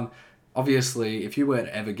 No, obviously, if you were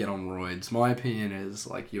to ever get on roids, my opinion is,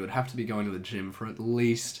 like, you would have to be going to the gym for at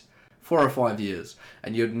least 4 or 5 years,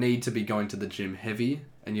 and you'd need to be going to the gym heavy,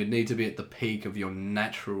 and you'd need to be at the peak of your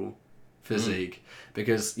natural physique,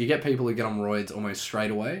 because you get people who get on roids almost straight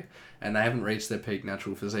away, and they haven't reached their peak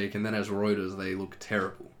natural physique, and then as roiders, they look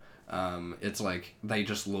terrible. It's like, they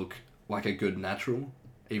just look like a good natural,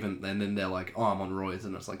 and then they're like, oh, I'm on roids,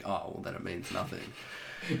 and it's like, oh, well, then it means nothing.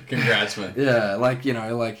 Congrats, man. Yeah, like,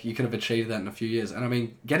 you could have achieved that in a few years. And I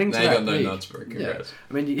mean, getting to that peak... Now you got no nuts, bro. Congrats. Yeah.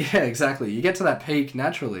 I mean, yeah, exactly. You get to that peak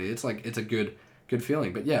naturally. It's like, it's a good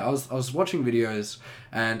feeling. But yeah, I was watching videos,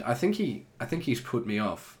 and I think he's put me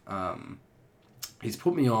off. He's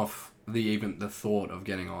put me off the thought of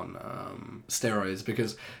getting on steroids,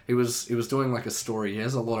 because he was doing like a story. He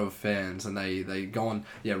has a lot of fans, and they go on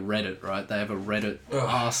Reddit, right? They have a Reddit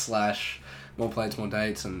r/ More Plates, More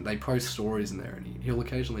Dates, and they post stories in there, and he'll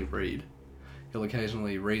occasionally read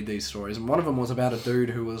these stories, and one of them was about a dude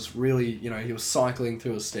who was really, he was cycling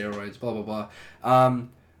through his steroids, blah blah blah.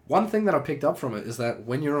 One thing that I picked up from it is that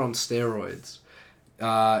when you're on steroids,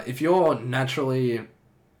 if you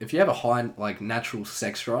have a high, like, natural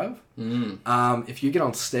sex drive, if you get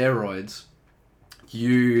on steroids,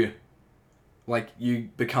 you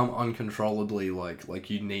become uncontrollably, like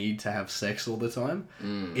you need to have sex all the time.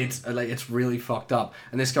 It's really fucked up.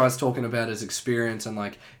 And this guy's talking about his experience, and,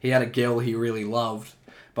 like, he had a girl he really loved,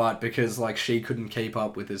 but because, like, she couldn't keep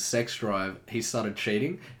up with his sex drive, he started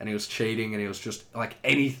cheating, and he was just, like,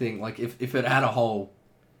 anything, like, if it had a hole...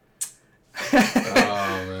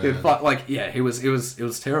 Oh, man. Like, yeah, it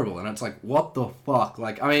was terrible, and it's like, what the fuck?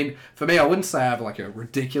 Like, I mean, for me, I wouldn't say I have, like, a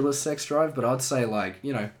ridiculous sex drive, but I'd say, like,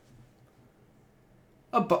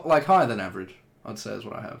 like, higher than average, I'd say, is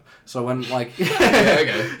what I have. So when, like... Yeah,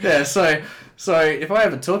 okay. Yeah, so if I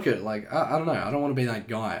ever took it, like, I don't know, I don't want to be that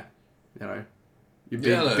guy,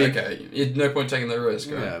 Okay. No point taking the risk,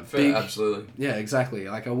 right? Yeah, Fair, absolutely. Yeah, exactly.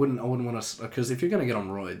 Like, I wouldn't want to... Because if you're going to get on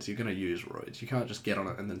roids, you're going to use roids. You can't just get on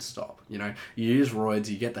it and then stop, You use roids,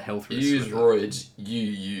 you get the health risks. You use roids, you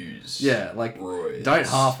use... Yeah, like, roids. Don't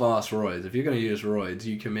half-ass roids. If you're going to use roids,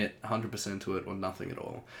 you commit 100% to it or nothing at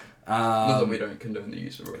all. Not that we don't condone the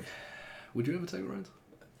use of roids. Would you ever take roids?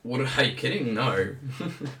 Are you kidding? No.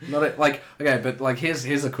 Okay, but, like,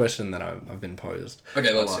 here's a question that I've been posed.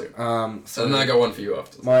 Okay, let's do it. So then I got one for you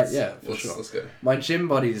after. Sure. Let's go. My gym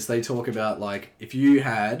buddies, they talk about, like, if you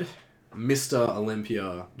had Mr.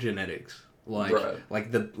 Olympia genetics, like,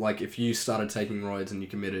 right. If you started taking roids and you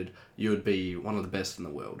committed, you would be one of the best in the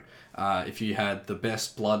world. If you had the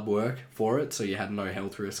best blood work for it, so you had no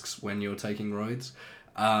health risks when you were taking roids,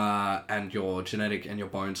 and your genetic and your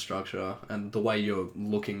bone structure and the way you're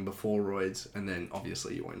looking before roids, and then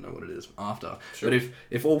obviously you won't know what it is after. Sure. But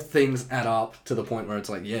if all things add up to the point where it's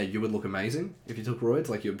like, yeah, you would look amazing if you took roids,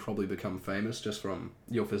 like, you'd probably become famous just from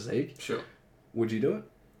your physique. Sure. Would you do it?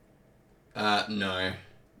 No.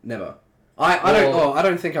 Never. I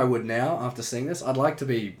don't think I would now after seeing this. I'd like to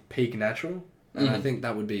be peak natural, and I think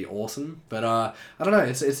that would be awesome. But I don't know.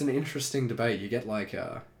 It's an interesting debate. You get like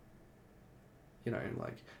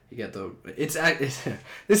You get it's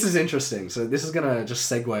this is interesting. So this is gonna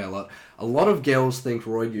just segue a lot. A lot of girls think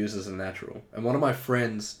roid users are natural, and one of my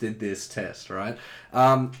friends did this test. Right,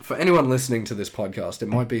 for anyone listening to this podcast, it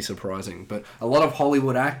might be surprising, but a lot of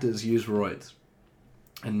Hollywood actors use roids,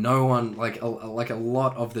 and no one like a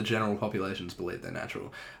lot of the general populations believe they're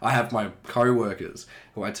natural. I have my co-workers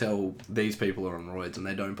who I tell these people are on roids, and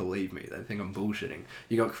they don't believe me. They think I'm bullshitting.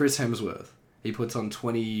 You got Chris Hemsworth. He puts on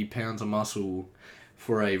 20 pounds of muscle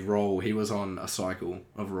for a role. He was on a cycle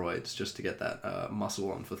of roids just to get that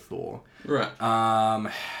muscle on for Thor. Right.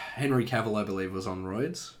 Henry Cavill, I believe, was on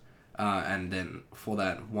roids. And then for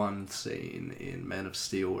that one scene in Man of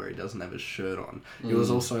Steel where he doesn't have his shirt on, he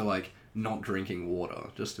was also like not drinking water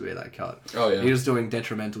just to be that cut. Oh, yeah. He was doing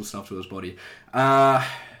detrimental stuff to his body.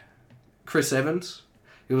 Chris Evans,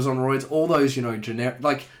 he was on roids. All those, generic...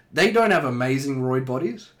 Like, they don't have amazing roid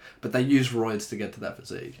bodies, but they use roids to get to that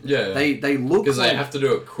physique. Yeah. They look because they have to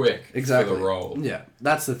do it quick exactly for the role. Yeah,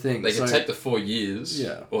 that's the thing. They can take the 4 years,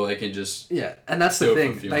 yeah, or they can just and that's the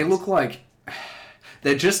thing. They months. look like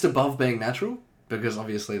they're just above being natural because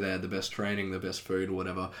obviously they had the best training, the best food, or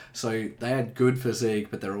whatever. So they had good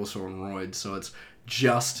physique, but they're also on roids, so it's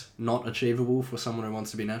just not achievable for someone who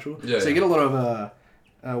wants to be natural. Yeah, so you get a lot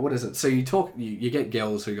of what is it? So you get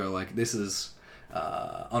girls who go like, this is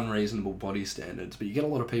unreasonable body standards, but you get a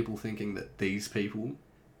lot of people thinking that these people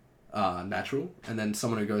are natural, and then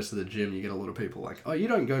someone who goes to the gym, you get a lot of people like, oh, you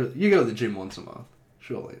go to the gym once a month,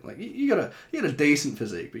 surely, like you got a decent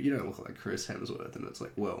physique, but you don't look like Chris Hemsworth, and it's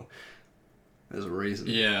like, well, there's a reason.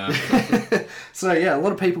 Yeah. So yeah, a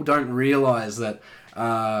lot of people don't realize that,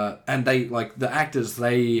 and they like the actors,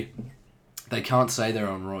 they can't say they're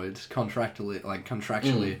on roids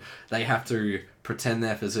contractually. They have to pretend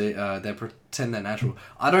they're pretend they're natural.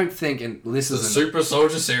 I don't think, and this is super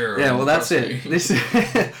soldier serum. Yeah, well, that's it.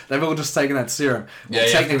 They've all just taken that serum. Well,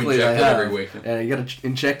 yeah, technically they have. Every week. Yeah, you got to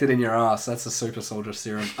inject it in your ass. That's a super soldier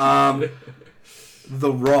serum.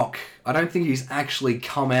 The Rock. I don't think he's actually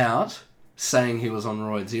come out saying he was on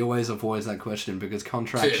roids. He always avoids that question because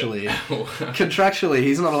contractually,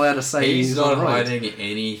 he's not allowed to say he's not on roids. hiding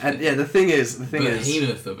anything. And yeah, the thing is,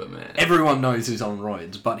 behemoth of a man. Everyone knows he's on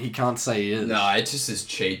roids, but he can't say he is. No, it's just his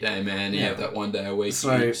cheat day, man. You have that one day a week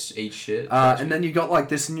to eat shit. And then you got like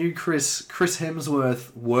this new Chris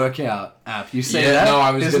Hemsworth workout app. You see that? Yeah, no, I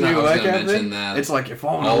was gonna mention thing? that. It's like, if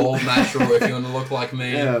I'm all natural, if you want to look like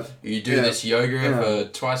me, you do this yoga for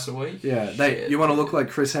twice a week. Yeah, you want to look like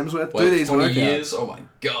Chris Hemsworth? Wait, do these 20 workouts. Years? Oh my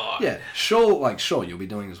god. Yeah, sure, you'll be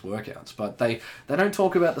doing his workouts, but they don't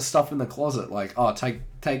talk about the stuff in the closet, like, oh, take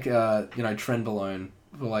Trenbolone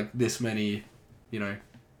for like this many,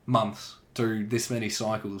 months, do this many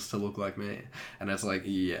cycles to look like me, and it's like,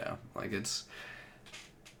 yeah, like it's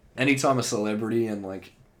anytime a celebrity and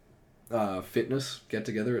like fitness get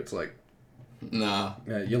together, it's like, nah.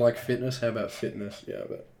 Yeah, you like fitness? How about fitness? Yeah,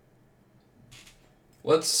 but.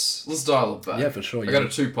 Let's dial it back. Yeah, for sure. I got a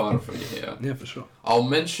two-parter for you here. Yeah, for sure. I'll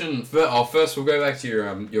mention. First, we'll go back to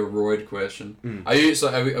your roid question. Are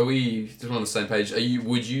we just on the same page?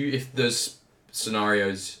 Would you, if those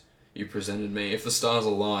scenarios you presented me, if the stars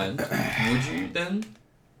aligned, would you then?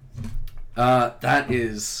 That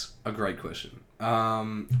is a great question.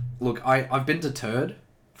 Look, I've been deterred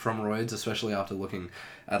from roids, especially after looking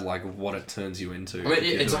at like what it turns you into. I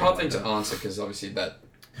mean, it's a hard thing to answer because obviously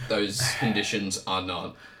those conditions are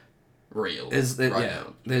not real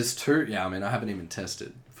now. There's two. Yeah, I mean, I haven't even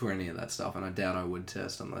tested for any of that stuff, and I doubt I would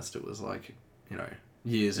test unless it was like,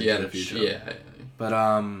 years into the future. Yeah.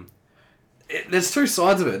 But there's two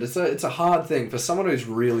sides of it. It's a hard thing for someone who's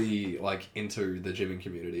really like into the gymming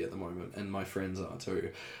community at the moment, and my friends are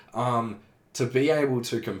too. To be able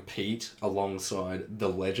to compete alongside the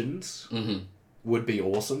legends. Mm-hmm. Would be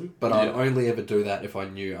awesome, but I'd only ever do that if I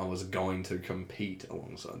knew I was going to compete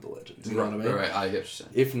alongside the legends. You know what I mean? Right, I get what you're saying.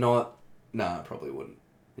 If not, I probably wouldn't.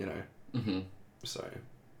 Mm-hmm. So,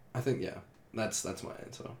 I think that's my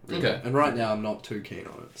answer. Really. Okay. And right now I'm not too keen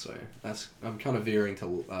on it, so I'm kind of veering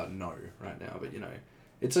to no right now. But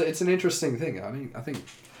it's an interesting thing. I mean, I think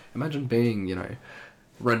imagine being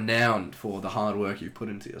renowned for the hard work you put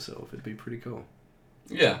into yourself. It'd be pretty cool.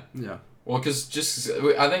 Yeah. Yeah. Well, because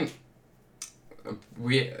I think.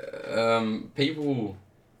 People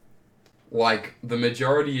like the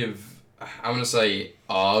majority of I'm gonna say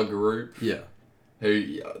our group who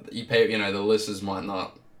you pay the listeners might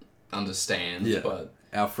not understand but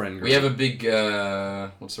our friend group. We have a big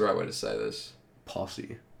what's the right way to say this,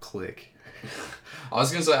 posse clique. I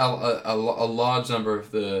was gonna say a large number of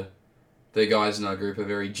the guys in our group are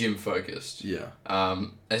very gym focused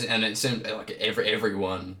and it seems like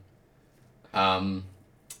everyone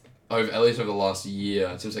at least over the last year,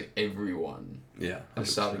 it seems like everyone Yeah. has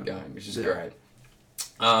 100%. started going, which is great.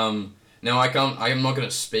 Now I'm not going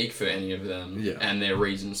to speak for any of them and their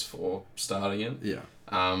reasons for starting it. Yeah.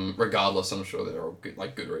 Regardless, I'm sure they're all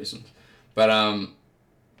good reasons. But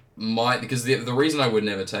because the reason I would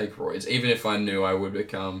never take roids, even if I knew I would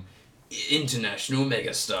become international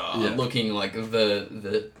megastar, looking like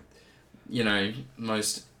the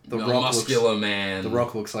most muscular man. The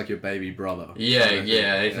Rock looks like your baby brother. Yeah,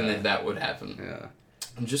 even if that would happen. Yeah.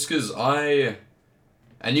 Just because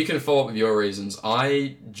and you can follow up with your reasons,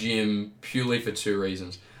 I gym purely for two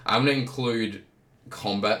reasons. I'm going to include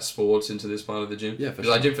combat sports into this part of the gym. Yeah, for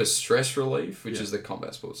sure. I gym for stress relief, which is the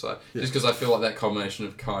combat sports side. Yeah. Just because I feel like that combination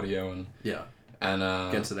of cardio and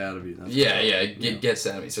gets it out of you. Gets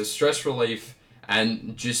out of me. So stress relief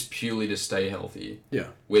and just purely to stay healthy. Yeah.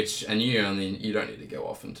 You don't need to go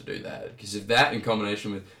often to do that, because if that in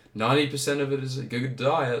combination with 90% of it is a good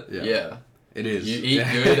diet, it is. You eat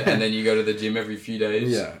good, and then you go to the gym every few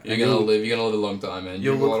days. Yeah, you're gonna live a long time, man. You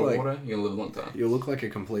drink a lot of water, you're gonna live a long time. You'll look like a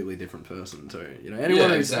completely different person too.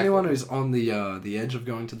 Anyone who's on the edge of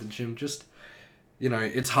going to the gym, just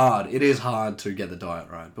it's hard. It is hard to get the diet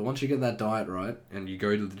right, but once you get that diet right, and you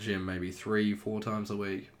go to the gym maybe 3-4 times a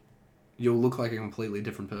week, you'll look like a completely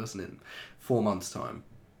different person in 4 months' time.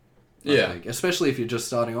 I think. Especially if you're just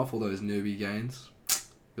starting off all those newbie gains,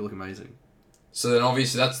 you look amazing. So then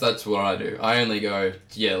obviously that's what I do. I only go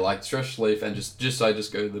stress relief and just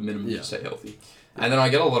go to the minimum to stay healthy. And then I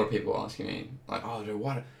get a lot of people asking me like, oh dude,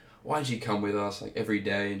 why don't you come with us like every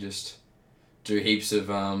day and just do heaps of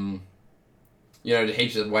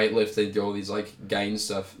weightlifting, do all these like gain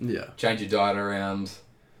stuff. Yeah. Change your diet around.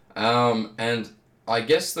 And I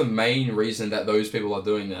guess the main reason that those people are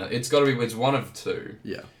doing that, it's one of two.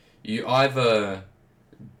 Yeah. You either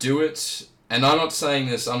do it, and I'm not saying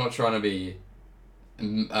this, I'm not trying to be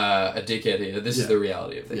a dickhead here. This is the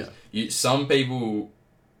reality of things. Yeah. Some people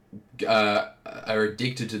are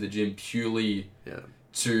addicted to the gym purely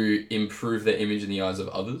to improve their image in the eyes of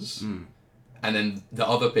others, and then the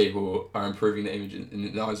other people are improving their image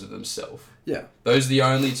in the eyes of themselves. Yeah, those are the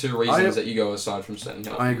only two reasons that you go aside from staying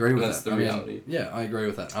healthy. I agree with that. That's the reality. I agree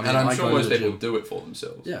with that. And I'm sure most people do it for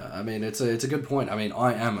themselves. Yeah, I mean it's a good point. I mean,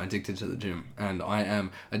 I am addicted to the gym, and I am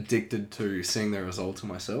addicted to seeing the results of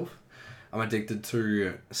myself. I'm addicted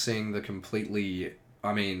to seeing the completely...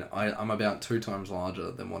 I mean, I'm about 2 times larger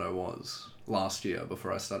than what I was last year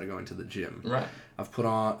before I started going to the gym. Right. I've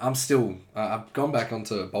gone back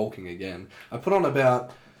onto bulking again. I put on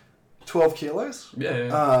about 12 kilos.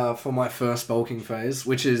 For my first bulking phase,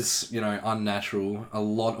 which is, unnatural. A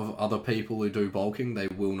lot of other people who do bulking, they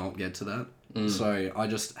will not get to that. So I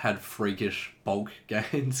just had freakish bulk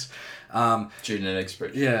gains. Genetics.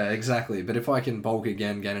 Yeah, exactly. But if I can bulk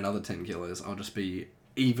again, gain another 10 kilos, I'll just be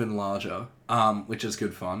even larger, which is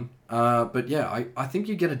good fun. But yeah, I think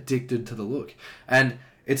you get addicted to the look. And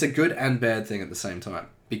it's a good and bad thing at the same time,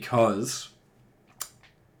 because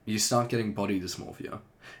you start getting body dysmorphia.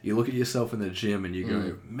 You look at yourself in the gym and you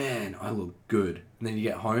go, man, I look good. And then you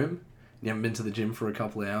get home, you haven't been to the gym for a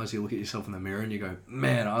couple of hours, you look at yourself in the mirror and you go,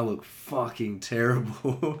 man, I look fucking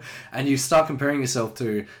terrible. And you start comparing yourself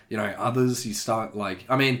to, others. You start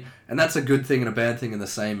and that's a good thing and a bad thing in the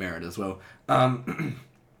same merit as well.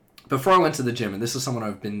 Before I went to the gym, and this is someone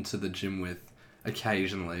I've been to the gym with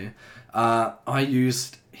occasionally, I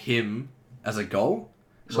used him as a goal.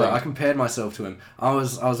 So I compared myself to him. I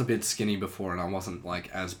was a bit skinny before, and I wasn't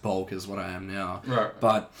as bulk as what I am now. Right.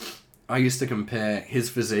 But I used to compare his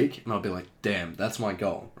physique, and I'd be like, damn, that's my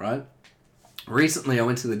goal, right? Recently, I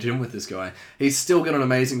went to the gym with this guy. He's still got an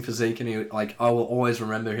amazing physique, and I will always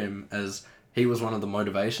remember him as he was one of the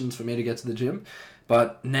motivations for me to get to the gym.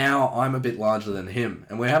 But now I'm a bit larger than him,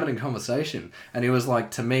 and we're having a conversation, and he was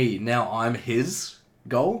like, to me, now I'm his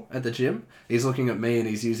goal at the gym. He's looking at me and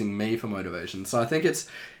he's using me for motivation. So I think it's,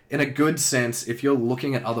 in a good sense, if you're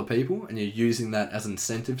looking at other people and you're using that as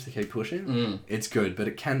incentive to keep pushing, it's good, but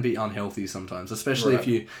it can be unhealthy sometimes, especially if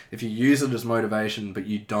you use it as motivation but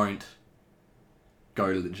you don't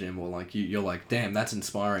go to the gym, or you're like, damn, that's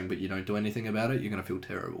inspiring, but you don't do anything about it, you're going to feel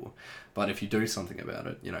terrible. But if you do something about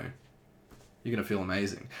it, you're going to feel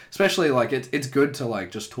amazing. Especially, it's good to,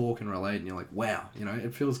 just talk and relate, and you're like, wow,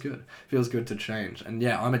 it feels good. It feels good to change. And,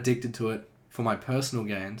 yeah, I'm addicted to it for my personal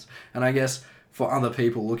gains, and I guess for other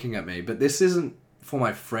people looking at me. But this isn't for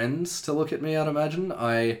my friends to look at me, I'd imagine.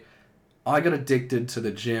 I got addicted to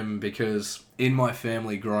the gym because in my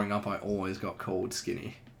family growing up, I always got called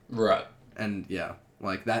skinny. Right. And, yeah,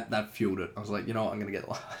 that fueled it. I was like, you know what, I'm going to get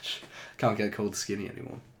large. Can't get called skinny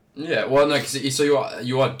anymore. Yeah, well, no, because so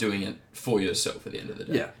you are doing it for yourself at the end of the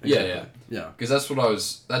day. Yeah, exactly. Yeah. Because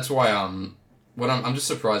that's why when I'm just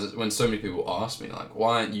surprised when so many people ask me like,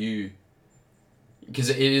 why aren't you? Because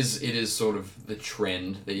it is sort of the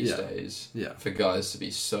trend these days for guys to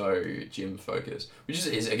be so gym focused, which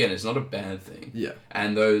is again, it's not a bad thing. Yeah.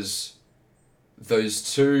 And those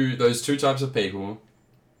two types of people,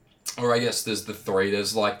 or I guess there's the three.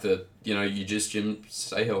 There's like you just gym,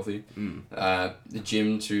 stay healthy. The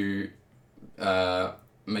gym to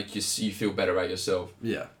make you feel better about yourself.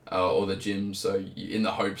 Yeah. Or the gym in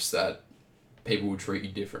the hopes that people will treat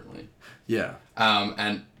you differently. Yeah.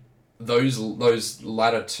 And those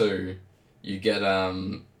latter two, you get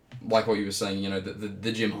like what you were saying,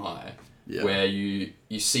 the gym high. Yeah. Where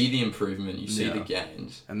you see the improvement, you see the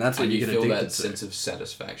gains, and that's what you feel that sense of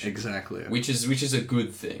satisfaction. Exactly. Which is a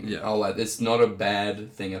good thing. Yeah. It's not a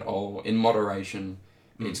bad thing at all. In moderation,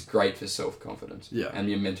 it's great for self-confidence. Yeah. And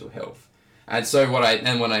your mental health. And so when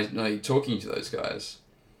I talking to those guys,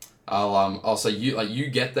 I'll say you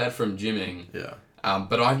get that from gymming. Yeah.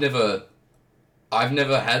 But I've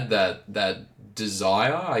never had that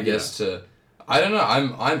desire, I guess, to, I don't know.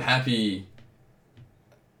 I'm happy.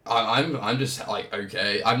 I'm just like,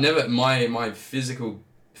 okay. I've never my physical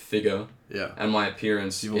figure and my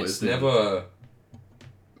appearance, it's never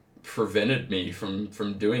prevented me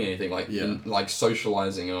from doing anything like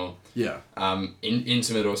socializing or in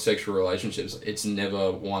intimate or sexual relationships. It's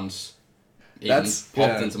never once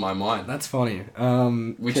popped into my mind. That's funny.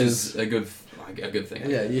 Which is a good thing.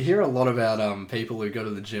 Yeah, you hear a lot about people who go to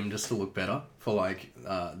the gym just to look better for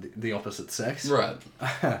the opposite sex. Right.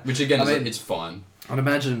 Which again, it's fine. I'd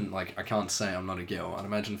imagine, I can't say I'm not a girl. I'd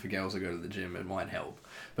imagine for girls who go to the gym, it might help.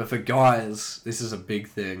 But for guys, this is a big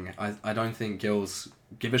thing. I don't think girls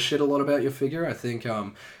give a shit a lot about your figure. I think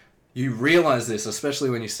you realise this, especially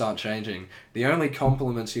when you start changing. The only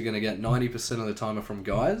compliments you're going to get 90% of the time are from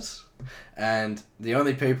guys. And the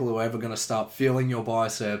only people who are ever going to start feeling your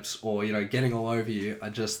biceps or, getting all over you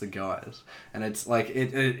are just the guys. And it's I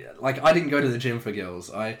didn't go to the gym for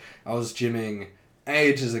girls. I was gymming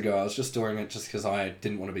ages ago. I was just doing it just because I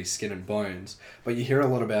didn't want to be skin and bones. But you hear a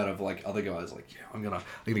lot about other guys I'm gonna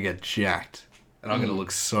get jacked and I'm gonna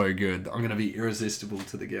look so good. I'm gonna be irresistible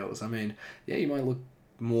to the girls. I mean, yeah, you might look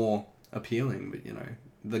more appealing, but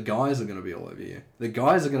the guys are gonna be all over you. The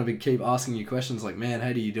guys are gonna keep asking you questions like, "Man,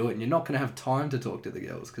 how do you do it?" And you're not gonna have time to talk to the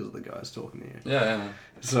girls because of the guys talking to you. Yeah.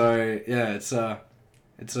 So yeah,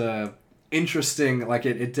 it's interesting.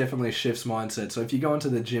 It definitely shifts mindset. So if you go into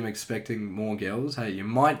the gym expecting more girls, hey, you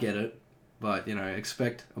might get it, but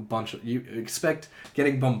expect expect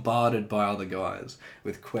getting bombarded by other guys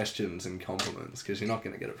with questions and compliments because you're not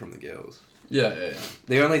going to get it from the girls. Yeah.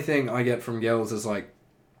 The only thing I get from girls is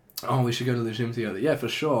oh, we should go to the gym together. Yeah, for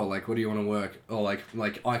sure. What do you want to work? Or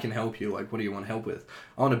I can help you. What do you want help with?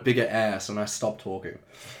 I want a bigger ass, and I stop talking.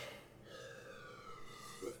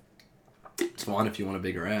 It's fine if you want a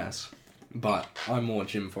bigger ass. But I'm more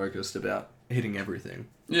gym focused about hitting everything.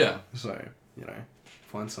 Yeah. So,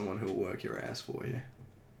 find someone who will work your ass for you.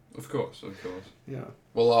 Of course. Yeah.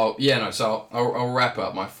 Well, I'll wrap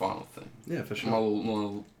up my final thing. Yeah, for sure. My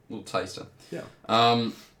little taster. Yeah.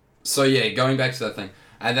 So yeah, going back to that thing,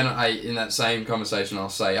 and then in that same conversation, I'll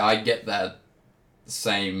say I get that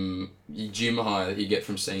same gym high that you get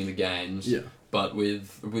from seeing the gains. Yeah. But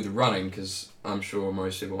with running, because I'm sure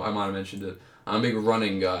most people, I might have mentioned it, I'm a big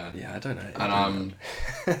running guy. Yeah, I don't know. And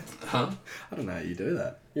huh? I don't know how you do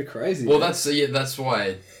that. You're crazy. Well, that's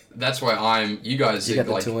why you guys you are get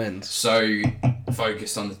the two ends. So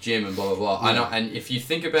focused on the gym and blah blah blah. Yeah. I know, and if you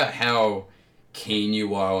think about how keen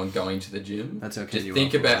you are on going to the gym, that's okay. Just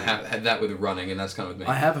think about how that with running, and that's kind of me.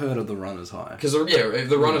 I have heard of the runner's high. Because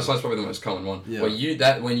the runner's high is probably the most common one. Yeah.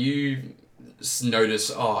 Where when you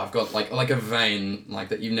notice, I've got like a vein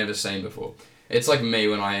that you've never seen before. It's like me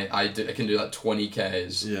when I can do 20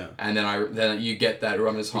 Ks. Yeah. And then you get that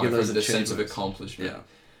runner's high from the sense of accomplishment. Yeah.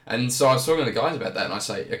 And so I was talking to the guys about that, and I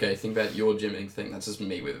say, okay, think about your gymming thing. That's just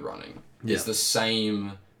me with running. Yeah. It's the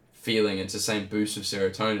same feeling. It's the same boost of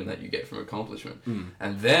serotonin that you get from accomplishment.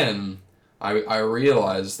 And then I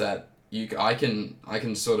realized that I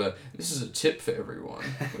can sort of, this is a tip for everyone,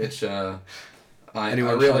 which I really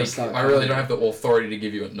don't have the authority to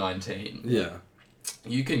give you at 19. Yeah.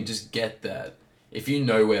 You can just get that. If you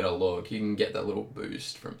know where to look, you can get that little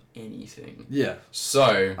boost from anything. Yeah.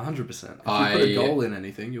 So 100%. If you put a goal in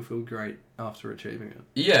anything, you'll feel great after achieving it.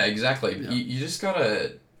 Yeah, exactly. Yeah. You just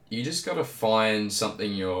gotta find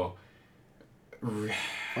something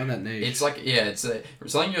find that niche. It's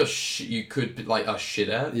something you could be shit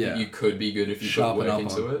at. Yeah. You could be good if you put work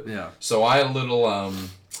into it. Yeah. So I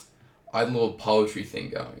I had a little poetry thing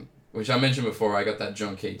going, which I mentioned before. I got that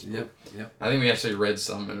John Keats book. Yep. I think we actually read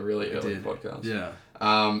some in a really early podcast. Yeah.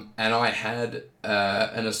 And I had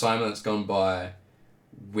an assignment that's gone by,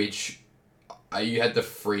 which you had the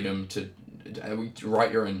freedom to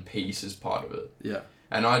write your own piece as part of it. Yeah.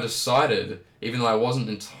 And I decided, even though I wasn't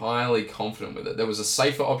entirely confident with it, there was a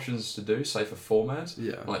safer options to do, safer format.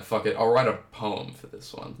 Yeah. I'm like, fuck it, I'll write a poem for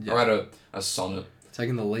this one. Yeah. I'll write a sonnet.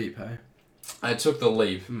 Taking the leap, hey? I took the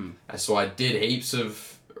leap. So I did heaps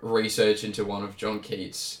of research into one of John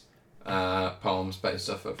Keats' poems based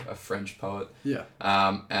off of a French poet. Yeah.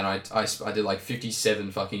 And I did like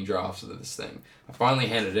 57 fucking drafts of this thing. I finally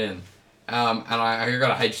handed it in. And I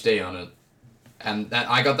got a HD on it. And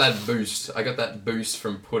I got that boost. I got that boost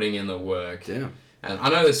from putting in the work. Damn. And I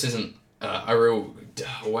know this isn't a real,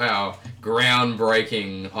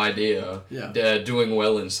 groundbreaking idea. Yeah. Doing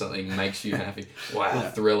well in something makes you happy. Wow, Yeah.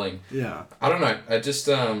 thrilling. Yeah. I don't know. I just,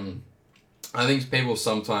 I think people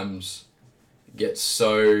sometimes get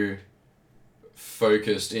so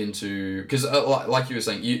focused into, because like you were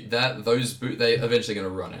saying, they eventually going to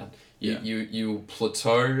run out. You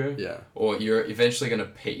plateau, or you're eventually going to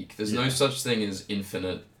peak. There's no such thing as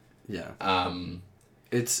infinite. Yeah.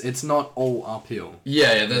 It's not all uphill.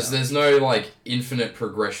 There's no like infinite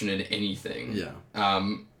progression in anything. Yeah.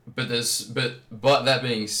 But that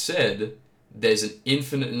being said, there's an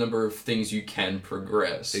infinite number of things you can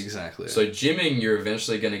progress. Exactly. So gymming, you're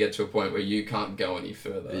eventually going to get to a point where you can't go any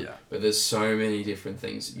further. Yeah. But there's so many different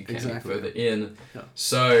things that you can go further in. Yeah.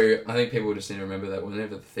 So I think people just need to remember that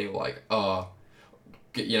whenever they feel like,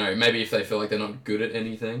 maybe if they feel like they're not good at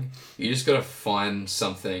anything, you just got to find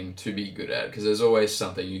something to be good at, because there's always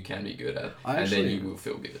something you can be good at, and then you will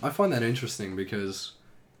feel good. I find that interesting because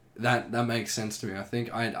that makes sense to me. I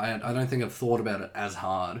think I don't think I've thought about it as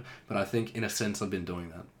hard, but I think in a sense I've been doing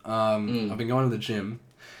that. I've been going to the gym,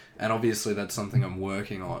 and obviously that's something I'm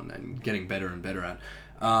working on and getting better and better at.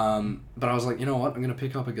 But I was like, you know what? I'm going to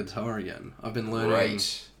pick up a guitar again. I've been learning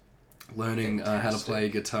how to play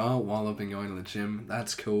guitar while I've been going to the gym.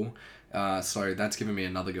 That's cool. So that's given me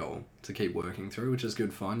another goal to keep working through, which is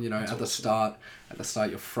good fun. At the start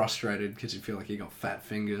you're frustrated because you feel like you got fat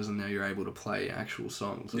fingers, and now you're able to play actual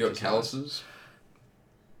songs. You got calluses?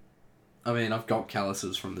 I mean, I've got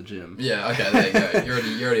calluses from the gym. Yeah, okay, there you go.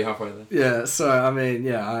 You're already halfway there. Yeah, so I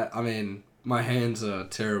mean, my hands are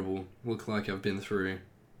terrible. Look like I've been through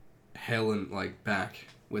hell and back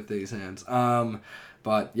with these hands.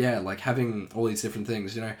 But yeah, having all these different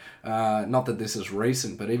things, not that this is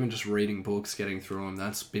recent, but even just reading books, getting through them,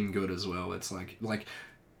 that's been good as well. It's like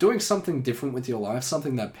doing something different with your life,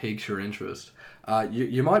 something that piques your interest.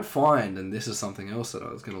 You might find, and this is something else that I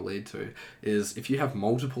was going to lead to, is if you have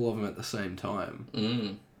multiple of them at the same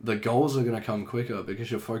time, the goals are going to come quicker because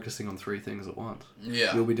you're focusing on 3 things at once.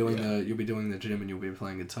 Yeah. You'll be doing the gym, and you'll be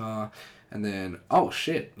playing guitar. And then, oh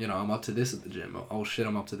shit, I'm up to this at the gym. Oh shit,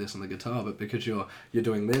 I'm up to this on the guitar. But because you're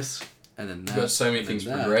doing this, and then that, you've got so many things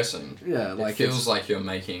progressing. Yeah, it feels like you're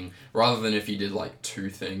making, rather than if you did 2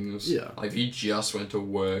 things. Yeah. If you just went to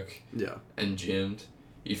work. Yeah. And gymmed,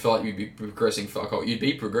 you feel like you'd be progressing fuck all. You'd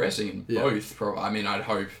be progressing in both. I mean, I'd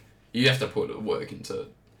hope you have to put work into,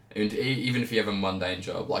 and even if you have a mundane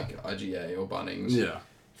job like IGA or Bunnings. Yeah.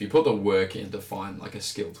 If you put the work in to find a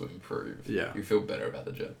skill to improve, yeah, you feel better about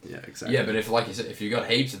the job. Yeah, exactly. Yeah, but if, like you said, if you got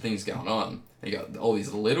heaps of things going on, and you got all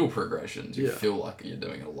these little progressions, you feel like you're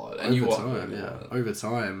doing a lot, and over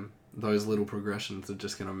time, those little progressions are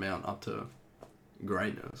just going to mount up to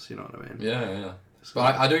greatness. You know what I mean? Yeah.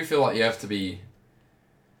 But I do feel like you have to be.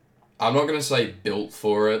 I'm not going to say built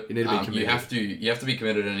for it. You need to be committed. You have to be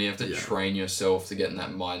committed, and you have to train yourself to get in that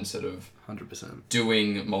mindset of 100%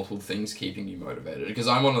 doing multiple things, keeping you motivated. Because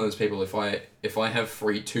I'm one of those people. If I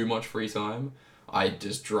have too much free time, I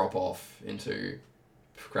just drop off into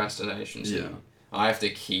procrastination. Yeah. I have to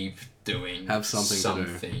keep doing something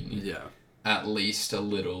to do. Yeah. At least a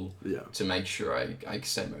little. Yeah. To make sure I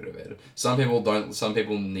stay motivated. Some people don't. Some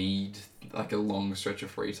people need a long stretch of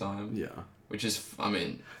free time. Yeah. Which is, I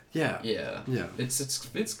mean. Yeah. It's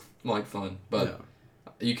fun, but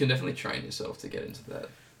you can definitely train yourself to get into that.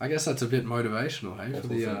 I guess that's a bit motivational, hey,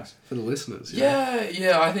 for the listeners.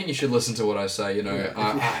 Yeah. I think you should listen to what I say.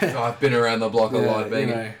 I've been around the block a lot,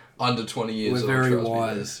 being under 20 years old. We're very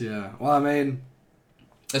wise. Yeah. Well, I mean,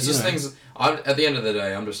 it's just things. At the end of the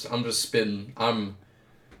day, I'm just spitting. I'm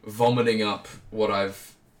vomiting up what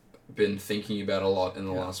I've been thinking about a lot in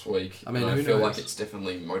the last week. I mean, I feel like it's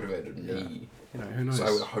definitely motivated me. Who knows? So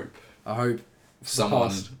I would hope. I hope someone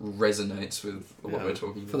resonates with what we're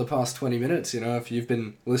talking about. For the past 20 minutes, if you've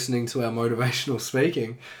been listening to our motivational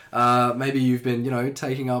speaking, maybe you've been,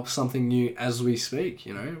 taking up something new as we speak,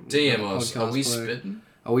 DM us. Are we spitting?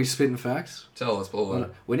 Are we spitting facts? Tell us, Paul.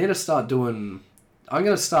 We need to start doing... I'm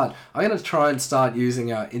going to try and start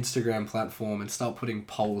using our Instagram platform and start putting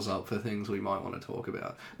polls up for things we might want to talk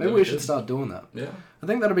about. Maybe we should start doing that. Yeah. I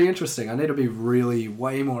think that'll be interesting. I need to be really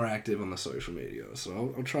way more active on the social media,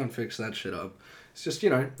 so I'll try and fix that shit up. It's just,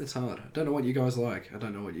 it's hard. I don't know what you guys like. I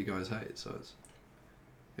don't know what you guys hate, so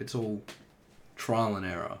it's all trial and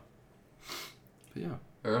error. But yeah.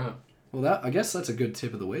 All right. Well, I guess that's a good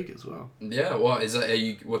tip of the week as well. Yeah, well, what's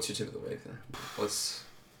your tip of the week then?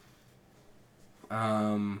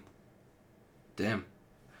 Damn.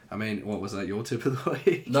 I mean, what was that? Your tip of the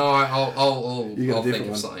week? No, I'll think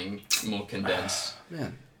of something more condensed.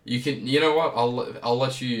 Man. You can, you know what? I'll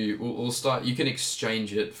let you. We'll start. You can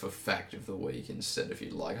exchange it for fact of the week instead if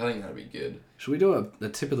you'd like. I think that'd be good. Should we do a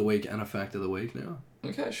tip of the week and a fact of the week now?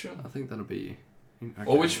 Okay, sure. I think that'll be. Okay.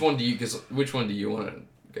 Or which one do you want to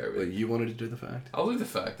go with? Well, you wanted to do the fact. I'll do the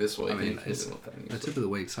fact this week. I mean, the tip of the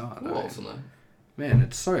week's hard. We'll alternate. Man,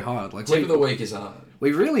 it's so hard. Like tip of the week is hard.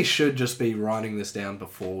 We really should just be writing this down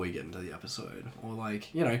before we get into the episode, or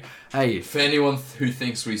hey. For anyone who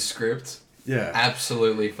thinks we script,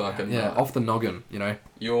 absolutely fucking right. Off the noggin,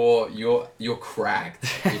 You're cracked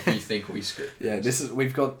if you think we script. Yeah,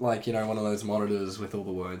 we've got one of those monitors with all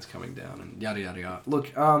the words coming down and yada yada yada.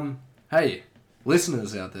 Look, hey,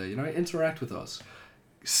 listeners out there, interact with us.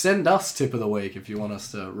 Send us tip of the week if you want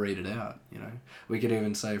us to read it out, We could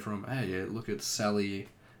even say hey, look at Sally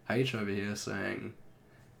H over here saying,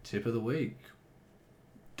 tip of the week,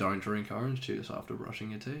 don't drink orange juice after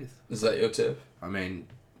brushing your teeth. Is that your tip? I mean,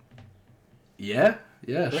 yeah,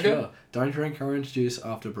 okay. Sure. Don't drink orange juice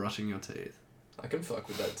after brushing your teeth. I can fuck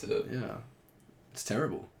with that too. Yeah. It's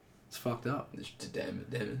terrible. It's fucked up. Damn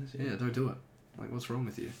it. Yeah, don't do it. What's wrong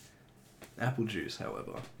with you? Apple juice,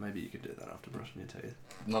 however. Maybe you could do that after brushing your teeth.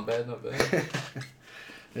 Not bad.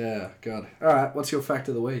 Yeah, God. Alright, what's your fact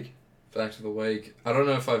of the week? Fact of the week. I don't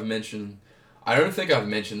know if I've mentioned... I don't think I've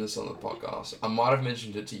mentioned this on the podcast. I might have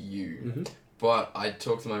mentioned it to you, but I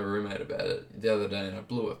talked to my roommate about it the other day and I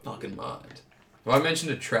blew her fucking mind. Have I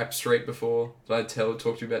mentioned a trap street before? Did I talk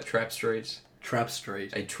to you about trap streets? Trap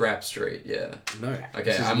street? A trap street, yeah. No.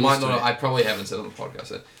 Okay, I probably haven't said it on the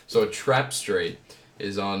podcast yet. So a trap street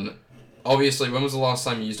is on... Obviously, when was the last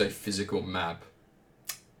time you used a physical map?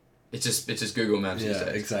 It's just Google Maps these days.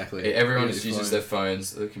 Yeah, exactly. Everyone just uses their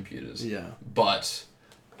phones, their computers. Yeah. But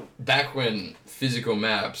back when physical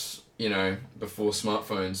maps, before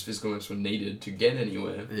smartphones, physical maps were needed to get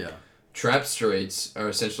anywhere. Yeah. Trap streets are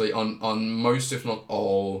essentially on most, if not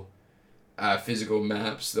all, physical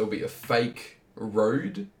maps. There'll be a fake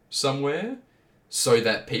road somewhere, so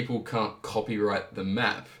that people can't copyright the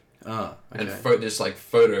map. Okay. And just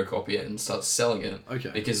photocopy it and start selling it.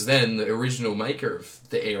 Okay. Because then the original maker of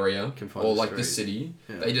the area or the city,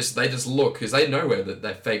 they just look because they know where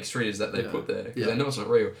that fake street is that they put there because they know it's not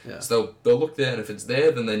real. Yeah. So they'll look there and if it's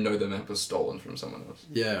there, then they know the map was stolen from someone else.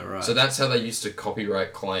 Yeah, right. So that's how they used to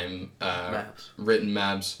copyright claim maps. Written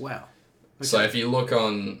maps. Wow. Okay. So if you look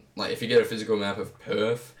on, if you get a physical map of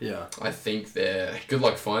Perth, I think good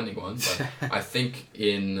luck finding one, but I think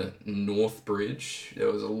in Northbridge,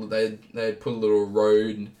 there was they put a little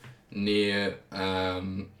road near, I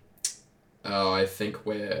think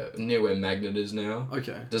near where Magnet is now.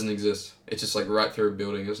 Okay. It doesn't exist. It's just right through a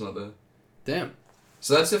building, it's not there. Damn.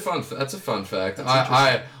 So that's a fun fact.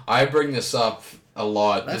 I bring this up a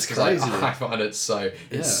lot that's just because crazy. I find it so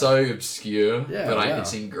obscure, but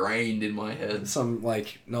it's ingrained in my head. Some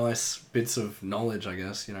nice bits of knowledge, I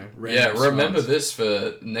guess. Remember this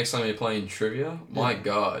for next time you're playing trivia. My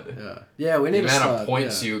God. Yeah. We need the amount of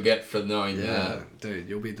points you get for knowing that. Yeah, dude,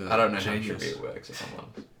 you'll be the. I don't know genius. how trivia works or someone.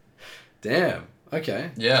 Damn.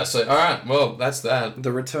 Okay. Yeah. So all right. Well, that's that.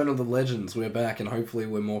 The return of the legends. We're back, and hopefully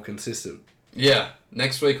we're more consistent. Yeah.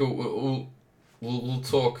 Next week we'll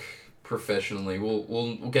talk professionally.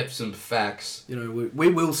 We'll get some facts. We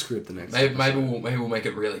will script the next. Maybe we'll make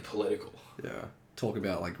it really political. Yeah. Talk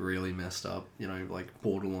about really messed up,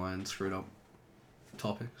 borderline screwed up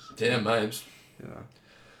topics. Damn, mabes. Yeah.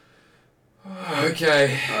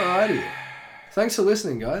 Okay. Alrighty. Thanks for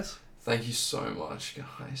listening, guys. Thank you so much,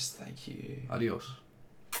 guys. Thank you. Adios.